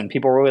restaurants, and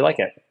people really like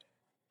it.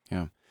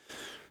 Yeah.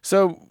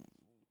 So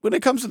when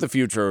it comes to the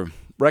future,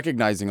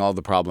 recognizing all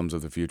the problems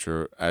of the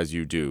future as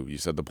you do, you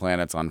said the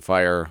planet's on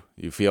fire,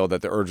 you feel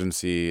that the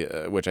urgency,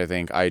 which I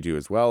think I do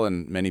as well,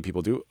 and many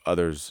people do,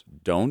 others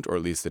don't, or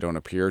at least they don't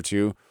appear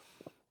to.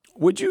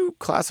 Would you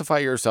classify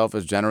yourself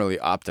as generally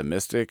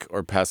optimistic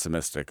or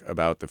pessimistic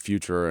about the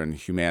future and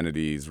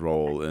humanity's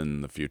role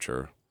in the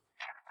future?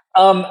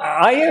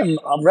 I am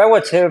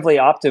relatively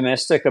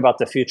optimistic about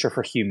the future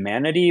for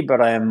humanity, but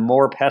I am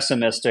more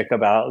pessimistic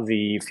about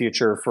the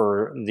future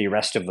for the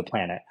rest of the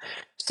planet.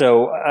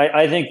 So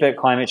I think that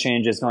climate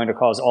change is going to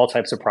cause all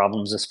types of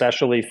problems,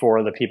 especially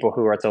for the people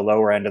who are at the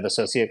lower end of the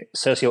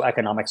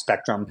socioeconomic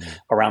spectrum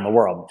around the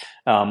world.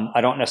 I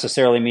don't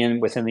necessarily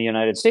mean within the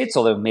United States,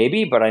 although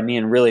maybe, but I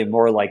mean really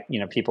more like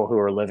people who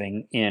are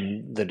living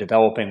in the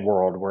developing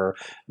world where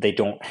they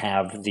don't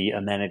have the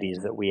amenities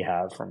that we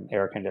have, from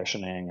air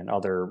conditioning and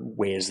other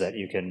ways that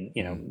you can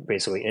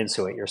basically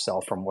insulate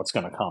yourself from what's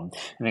going to come. I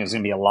think there's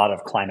going to be a lot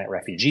of climate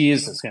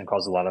refugees. It's going to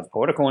cause a lot of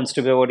political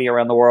instability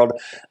around the world.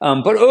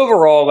 But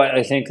overall,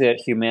 I think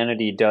that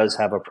humanity does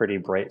have a pretty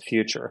bright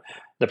future.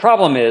 The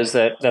problem is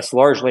that that's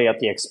largely at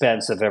the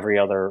expense of every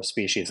other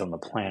species on the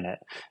planet.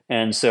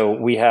 And so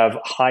we have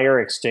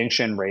higher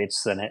extinction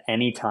rates than at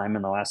any time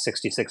in the last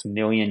 66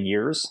 million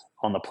years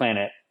on the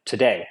planet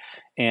today.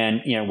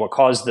 And what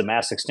caused the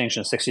mass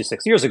extinction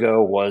 66 years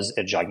ago was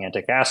a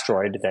gigantic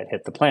asteroid that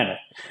hit the planet.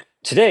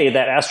 Today,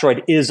 that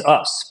asteroid is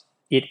us.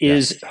 It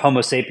is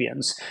Homo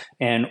sapiens.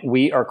 And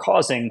we are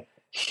causing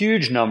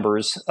huge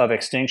numbers of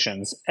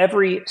extinctions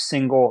every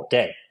single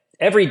day.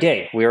 Every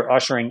day, we are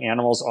ushering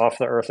animals off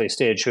the earthly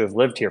stage who have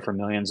lived here for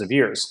millions of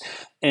years.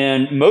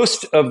 And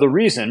most of the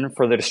reason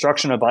for the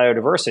destruction of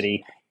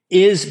biodiversity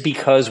is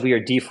because we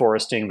are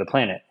deforesting the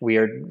planet.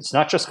 It's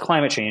not just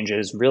climate change, it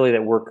is really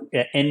that we're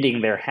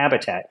ending their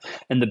habitat.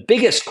 And the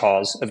biggest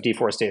cause of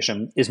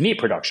deforestation is meat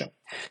production.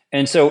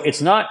 And so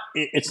it's not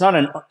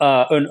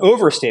an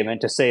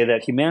overstatement to say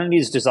that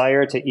humanity's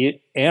desire to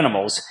eat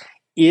animals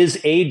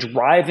is a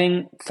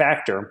driving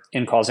factor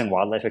in causing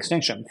wildlife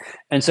extinction.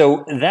 And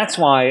so that's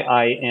why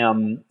I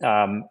am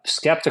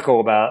skeptical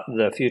about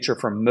the future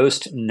for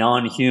most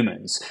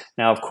non-humans.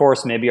 Now, of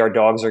course, maybe our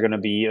dogs are going to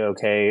be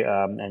okay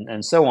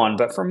and so on.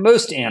 But for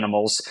most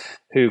animals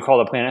who call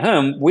the planet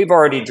home, we've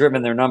already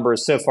driven their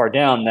numbers so far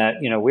down that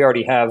we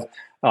already have,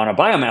 on a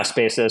biomass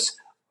basis,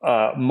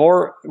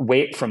 more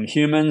weight from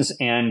humans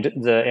and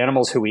the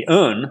animals who we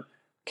own,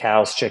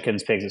 cows,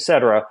 chickens, pigs,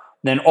 etc.,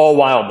 than all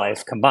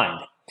wildlife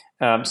combined.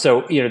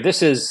 So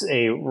this is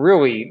a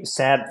really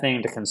sad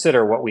thing to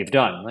consider what we've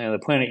done. The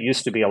planet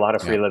used to be a lot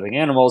of free-living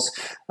animals.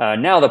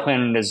 Now the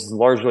planet is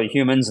largely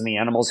humans and the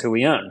animals who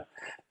we own.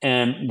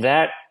 And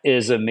that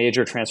is a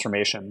major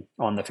transformation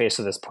on the face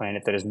of this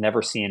planet that has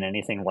never seen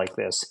anything like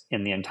this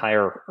in the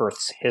entire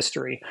Earth's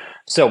history.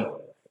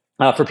 So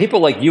for people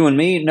like you and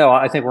me, no,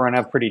 I think we're going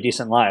to have pretty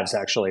decent lives,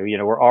 actually.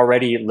 We're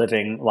already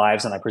living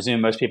lives, and I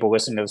presume most people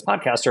listening to this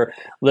podcast are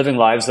living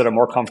lives that are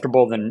more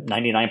comfortable than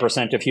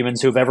 99% of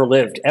humans who've ever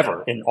lived,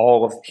 ever, in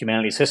all of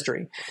humanity's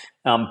history.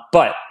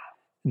 But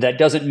that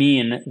doesn't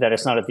mean that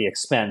it's not at the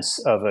expense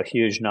of a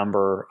huge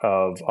number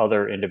of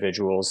other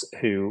individuals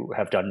who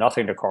have done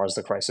nothing to cause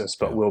the crisis,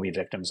 but will be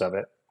victims of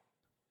it.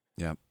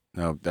 Yeah,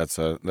 no, that's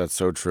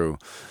so true.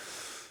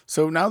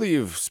 So now that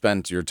you've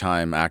spent your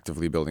time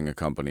actively building a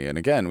company, and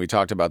again, we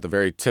talked about the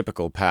very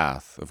typical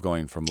path of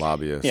going from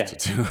lobbyist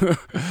to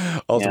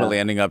ultimately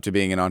ending up to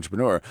being an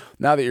entrepreneur.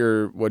 Now that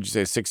you're,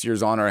 6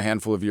 years on or a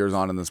handful of years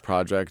on in this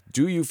project,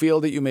 do you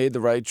feel that you made the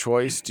right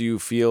choice? Do you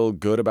feel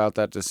good about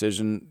that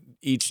decision?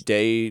 Each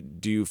day,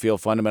 do you feel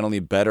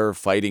fundamentally better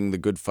fighting the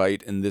good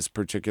fight in this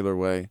particular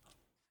way?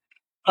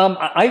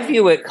 I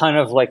view it kind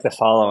of like the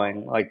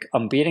following. Like,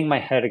 I'm beating my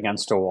head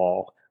against a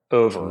wall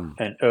over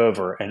and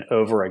over and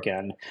over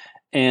again.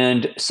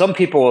 And some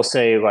people will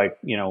say, like,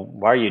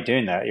 why are you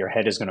doing that? Your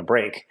head is going to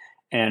break.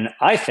 And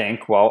I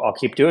think, well, I'll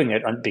keep doing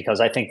it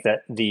because I think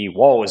that the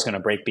wall is going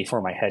to break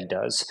before my head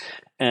does.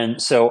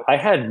 And so I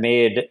had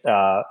made,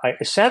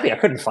 sadly, I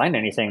couldn't find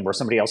anything where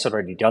somebody else had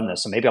already done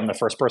this. So maybe I'm the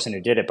first person who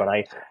did it, but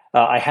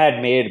I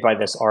had made by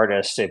this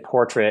artist a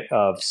portrait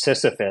of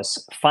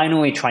Sisyphus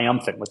finally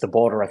triumphant with the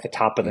boulder at the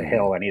top of the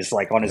hill. And he's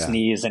like on his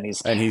knees and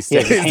he has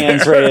his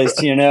hands raised,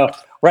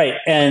 Right.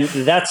 And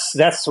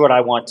that's what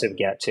I want to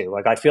get to.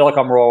 Like, I feel like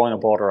I'm rolling a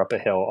boulder up a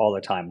hill all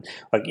the time.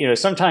 Like,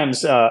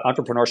 sometimes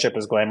entrepreneurship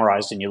is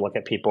glamorized and you look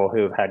at people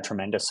who've had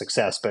tremendous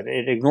success, but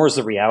it ignores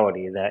the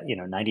reality that,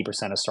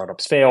 90% of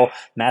startups fail,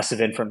 massive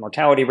infant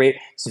mortality rate.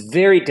 It's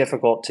very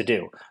difficult to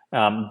do.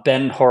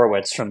 Ben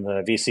Horowitz from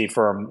the VC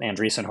firm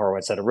Andreessen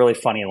Horowitz had a really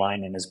funny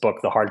line in his book,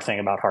 The Hard Thing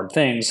About Hard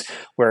Things,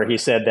 where he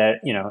said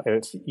that,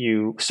 if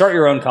you start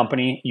your own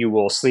company, you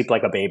will sleep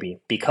like a baby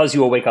because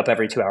you will wake up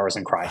every 2 hours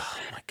and cry.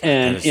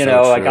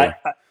 Oh God,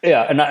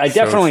 and, I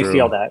definitely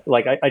feel that.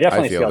 Like, I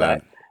definitely feel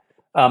that.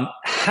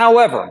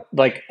 However,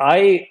 like,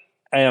 I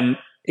am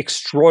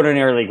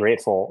extraordinarily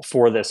grateful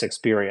for this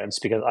experience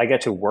because I get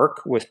to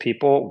work with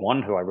people,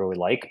 one, who I really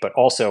like, but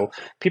also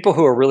people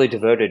who are really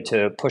devoted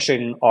to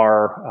pushing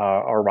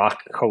our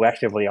rock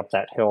collectively up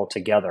that hill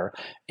together.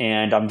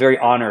 And I'm very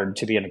honored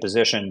to be in a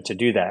position to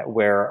do that,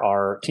 where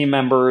our team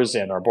members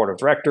and our board of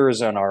directors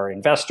and our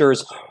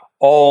investors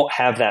all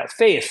have that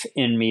faith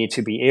in me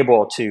to be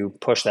able to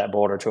push that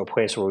boulder to a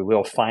place where we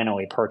will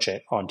finally perch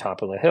it on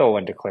top of the hill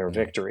and declare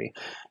victory.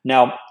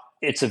 Now,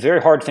 it's a very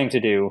hard thing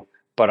to do,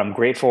 but I'm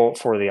grateful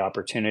for the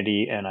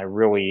opportunity, and I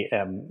really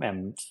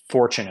am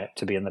fortunate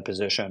to be in the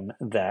position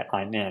that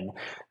I'm in.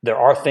 There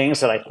are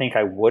things that I think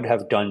I would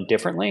have done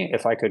differently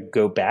if I could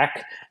go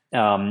back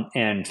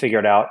and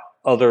figured out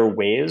other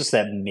ways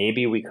that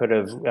maybe we could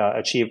have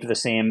achieved the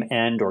same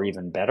end or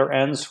even better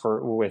ends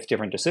with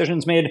different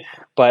decisions made.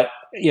 But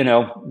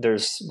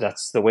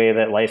that's the way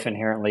that life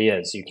inherently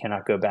is. You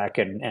cannot go back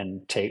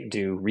and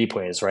do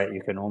replays, right?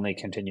 You can only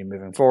continue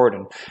moving forward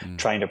and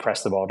trying to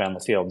press the ball down the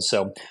field.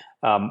 So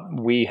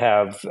we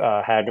have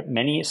had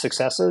many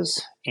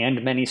successes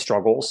and many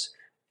struggles,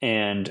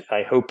 and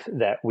I hope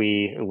that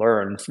we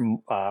learn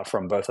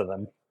from both of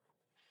them.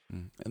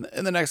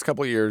 In the next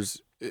couple of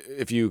years,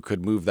 if you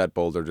could move that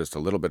boulder just a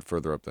little bit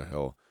further up the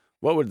hill,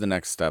 what would the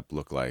next step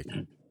look like?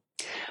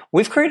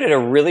 We've created a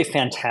really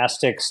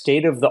fantastic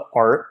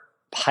state-of-the-art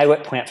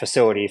pilot plant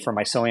facility for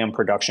mycelium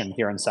production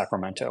here in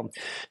Sacramento.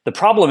 The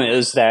problem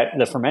is that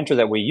the fermenter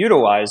that we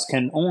utilize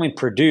can only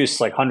produce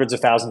like hundreds of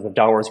thousands of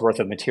dollars worth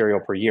of material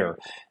per year.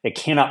 It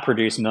cannot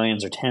produce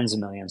millions or tens of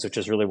millions, which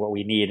is really what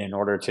we need in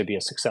order to be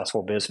a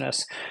successful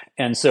business.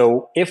 And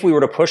so if we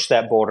were to push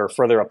that boulder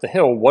further up the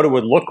hill, what it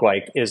would look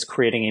like is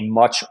creating a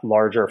much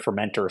larger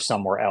fermenter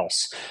somewhere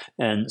else.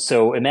 And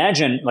so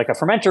imagine like a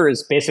fermenter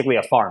is basically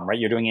a farm, right?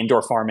 You're doing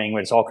indoor farming,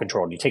 but it's all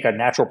controlled. You take a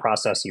natural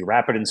process, you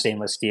wrap it in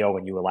stainless steel,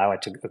 and you allow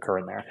it to occur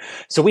in there.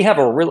 So we have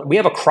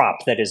a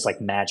crop that is like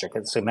magic.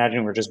 So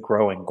imagine we're just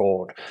growing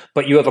gold,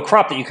 but you have a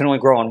crop that you can only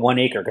grow on 1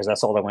 acre because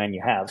that's all the land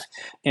you have.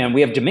 And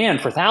we have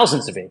demand for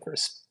thousands of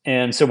acres.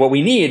 And so what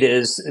we need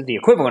is the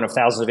equivalent of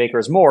thousands of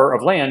acres more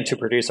of land to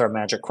produce our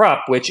magic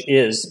crop, which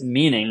is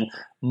meaning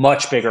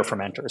much bigger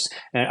fermenters.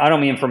 And I don't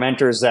mean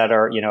fermenters that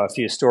are, a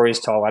few stories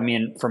tall. I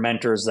mean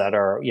fermenters that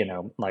are,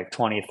 like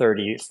 20,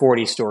 30,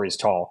 40 stories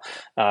tall.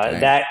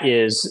 That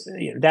is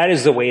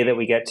the way that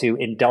we get to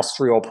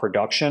industrial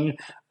production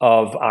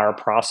of our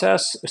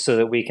process so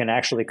that we can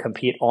actually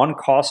compete on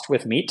cost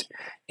with meat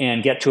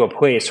and get to a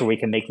place where we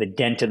can make the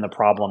dent in the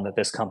problem that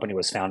this company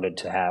was founded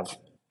to have.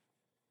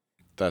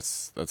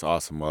 That's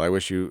awesome. Well, I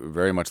wish you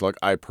very much luck.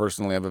 I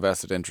personally have a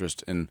vested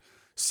interest in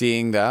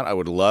seeing that. I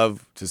would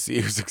love to see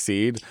you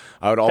succeed.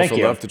 I would also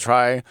love to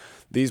try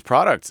these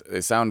products. They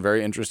sound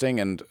very interesting.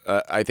 And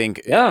I think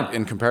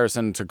in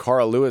comparison to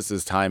Carl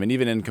Lewis's time, and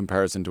even in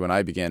comparison to when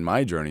I began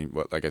my journey,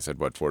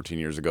 14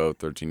 years ago,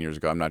 13 years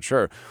ago, I'm not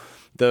sure,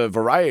 the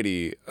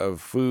variety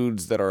of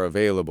foods that are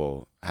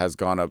available has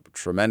gone up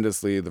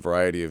tremendously. The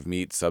variety of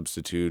meat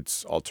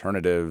substitutes,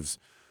 alternatives,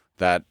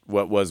 that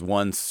what was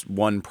once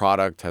one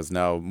product has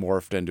now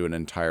morphed into an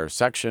entire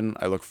section.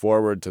 I look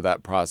forward to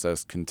that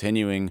process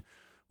continuing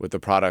with the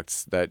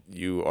products that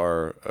you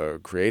are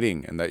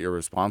creating and that you're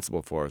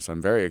responsible for. So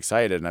I'm very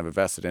excited and I have a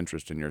vested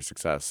interest in your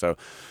success. So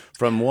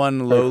from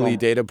one lowly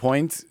data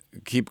point,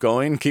 keep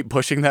going, keep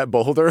pushing that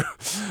boulder.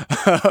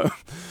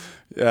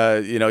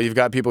 You've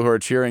got people who are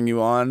cheering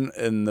you on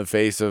in the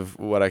face of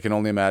what I can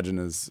only imagine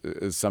is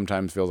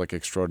sometimes feels like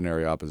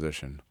extraordinary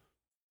opposition.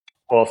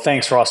 Well,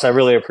 thanks, Ross. I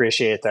really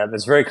appreciate that.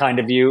 That's very kind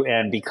of you.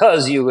 And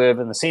because you live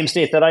in the same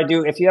state that I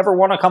do, if you ever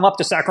want to come up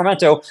to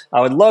Sacramento, I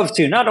would love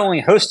to not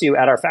only host you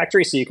at our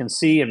factory so you can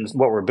see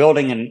what we're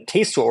building and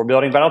taste what we're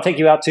building, but I'll take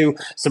you out to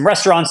some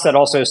restaurants that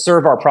also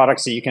serve our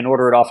products so you can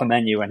order it off a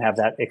menu and have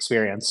that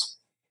experience.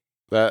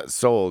 That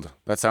sold.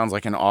 That sounds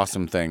like an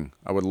awesome thing.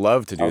 I would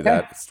love to do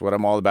that. It's what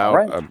I'm all about.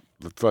 All right.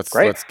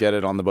 Let's get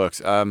it on the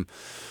books.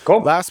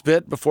 Cool. Last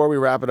bit before we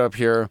wrap it up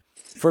here.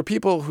 For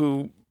people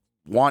who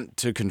want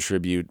to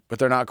contribute, but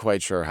they're not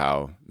quite sure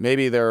how.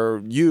 Maybe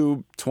they're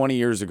you 20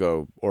 years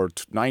ago or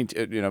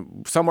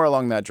 19, somewhere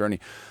along that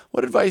journey.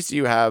 What advice do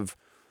you have?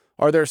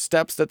 Are there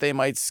steps that they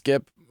might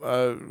skip?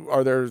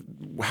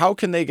 How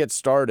can they get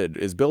started?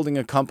 Is building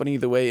a company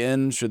the way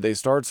in? Should they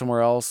start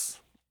somewhere else?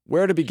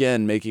 Where to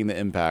begin making the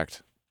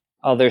impact?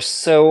 Oh, there's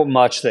so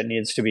much that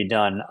needs to be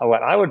done.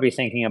 What I would be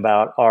thinking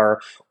about are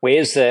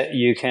ways that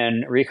you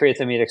can recreate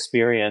the meat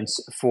experience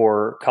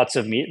for cuts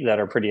of meat that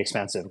are pretty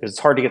expensive because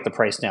it's hard to get the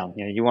price down.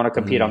 You want to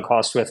compete on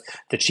cost with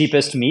the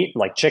cheapest meat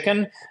like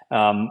chicken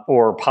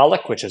or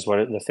pollock, which is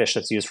the fish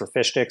that's used for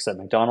fish sticks at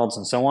McDonald's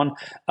and so on.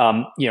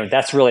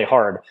 That's really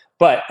hard.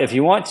 But if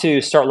you want to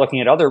start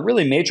looking at other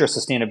really major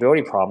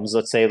sustainability problems,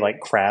 let's say like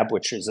crab,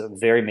 which is a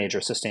very major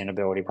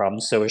sustainability problem,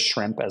 so is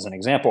shrimp as an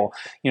example,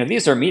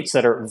 these are meats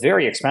that are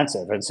very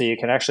expensive. And so you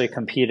can actually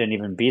compete and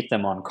even beat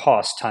them on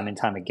cost time and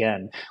time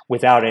again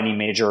without any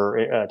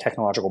major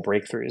technological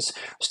breakthroughs.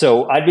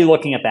 So I'd be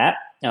looking at that.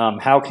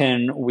 How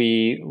can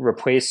we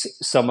replace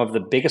some of the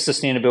biggest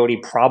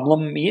sustainability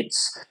problem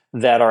meats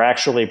that are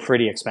actually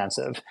pretty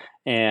expensive?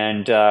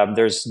 And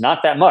there's not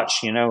that much,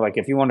 like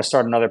if you want to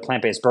start another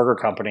plant-based burger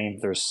company,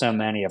 there's so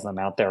many of them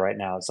out there right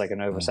now. It's like an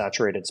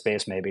oversaturated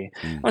space, maybe.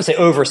 I wouldn't say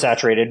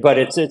oversaturated, but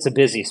it's a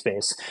busy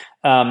space.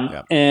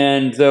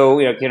 And though,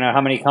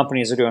 how many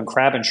companies are doing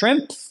crab and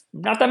shrimp?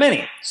 Not that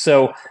many.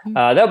 So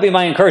that would be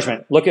my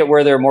encouragement. Look at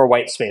where there are more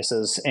white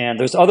spaces. And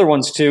there's other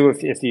ones too.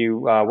 If you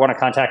want to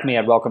contact me,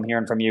 I'd welcome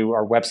hearing from you.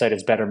 Our website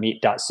is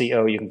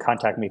bettermeat.co. You can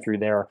contact me through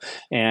there.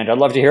 And I'd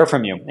love to hear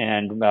from you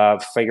and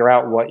figure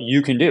out what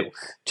you can do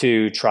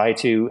to try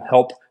to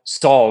help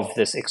solve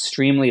this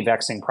extremely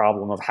vexing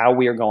problem of how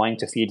we are going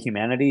to feed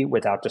humanity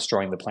without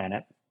destroying the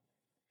planet.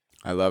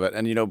 I love it.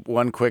 And,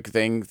 one quick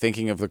thing,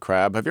 thinking of the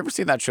crab, have you ever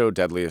seen that show,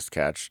 Deadliest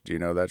Catch? Do you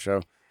know that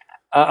show?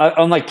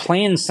 On like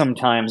planes,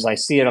 sometimes I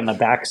see it on the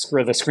back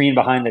or the screen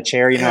behind the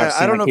chair. I've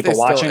seen I don't know people if they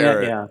watching still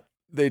air it. Yeah,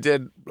 they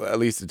did at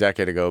least a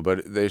decade ago,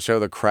 but they show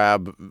the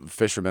crab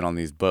fishermen on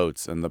these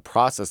boats and the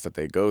process that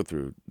they go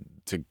through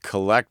to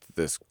collect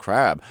this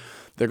crab.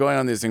 They're going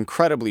on these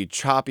incredibly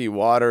choppy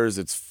waters.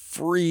 It's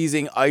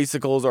freezing.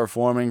 Icicles are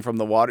forming from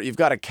the water. You've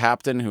got a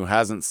captain who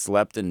hasn't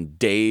slept in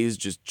days,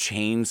 just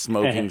chain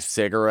smoking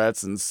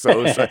cigarettes, and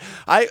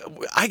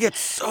I get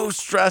so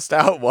stressed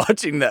out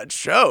watching that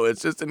show.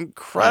 It's just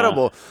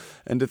incredible.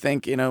 And to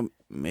think,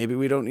 maybe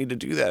we don't need to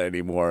do that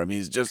anymore. I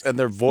mean, and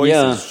their voice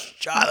is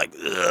shot like,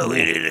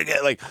 we need to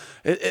get, like,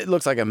 it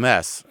looks like a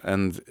mess.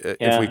 And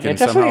if we can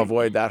somehow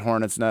avoid that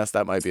hornet's nest,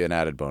 that might be an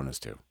added bonus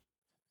too.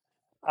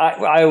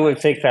 I would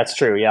think that's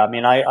true. Yeah. I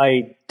mean,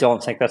 I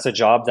don't think that's a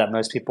job that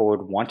most people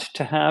would want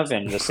to have.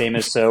 And the same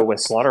is so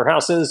with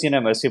slaughterhouses.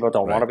 Most people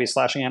don't want to be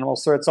slashing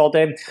animals' throats all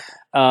day.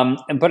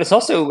 But it's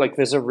also like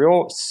there's a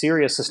real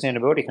serious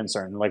sustainability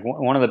concern. Like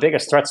one of the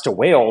biggest threats to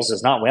whales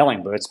is not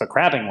whaling boats, but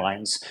crabbing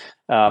lines.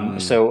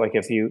 So like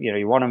if you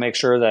want to make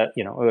sure that,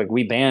 like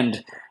we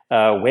banned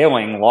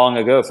whaling long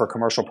ago for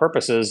commercial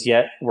purposes,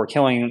 yet we're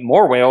killing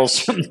more whales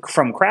from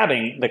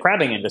the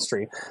crabbing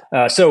industry.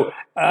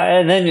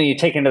 And then you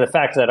take into the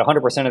fact that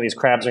 100% of these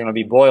crabs are going to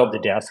be boiled to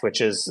death,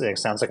 which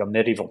sounds like a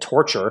medieval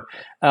torture.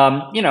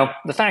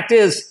 The fact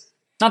is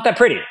not that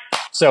pretty.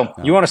 So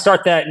you want to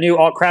start that new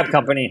alt crab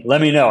company, let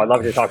me know. I'd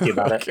love to talk to you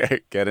about it. Okay,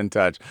 get in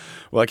touch.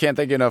 Well, I can't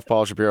thank you enough,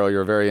 Paul Shapiro.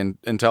 You're a very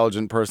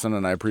intelligent person,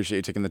 and I appreciate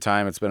you taking the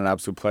time. It's been an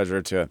absolute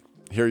pleasure to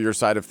hear your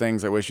side of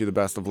things. I wish you the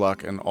best of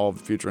luck in all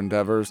future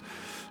endeavors.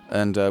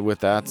 And with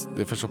that,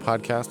 the official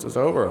podcast is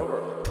over.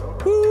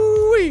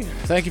 Woo-wee.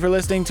 Thank you for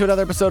listening to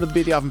another episode of the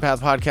Beat the Often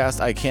Path podcast.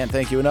 I can't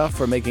thank you enough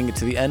for making it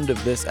to the end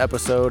of this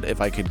episode.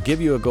 If I could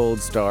give you a gold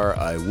star,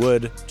 I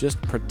would.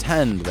 Just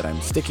pretend that I'm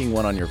sticking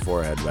one on your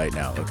forehead right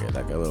now. Okay,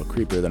 that got a little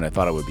creepier than I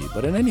thought it would be.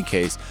 But in any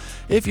case,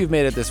 if you've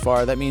made it this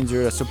far, that means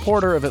you're a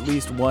supporter of at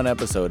least one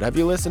episode. Have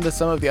you listened to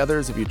some of the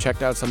others? Have you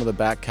checked out some of the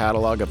back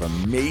catalog of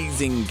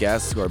amazing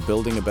guests who are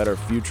building a better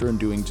future and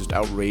doing just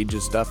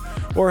outrageous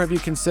stuff? Or have you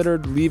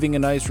considered leaving a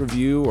nice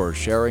review or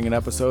sharing an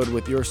episode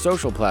with your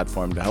social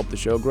platform to help the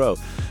show grow?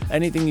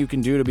 Anything you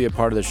can do to be a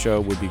part of the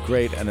show would be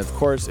great. And of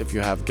course, if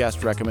you have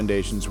guest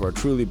recommendations who are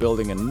truly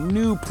building a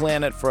new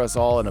planet for us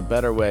all in a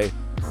better way,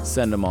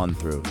 send them on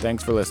through.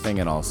 Thanks for listening,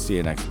 and I'll see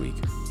you next week.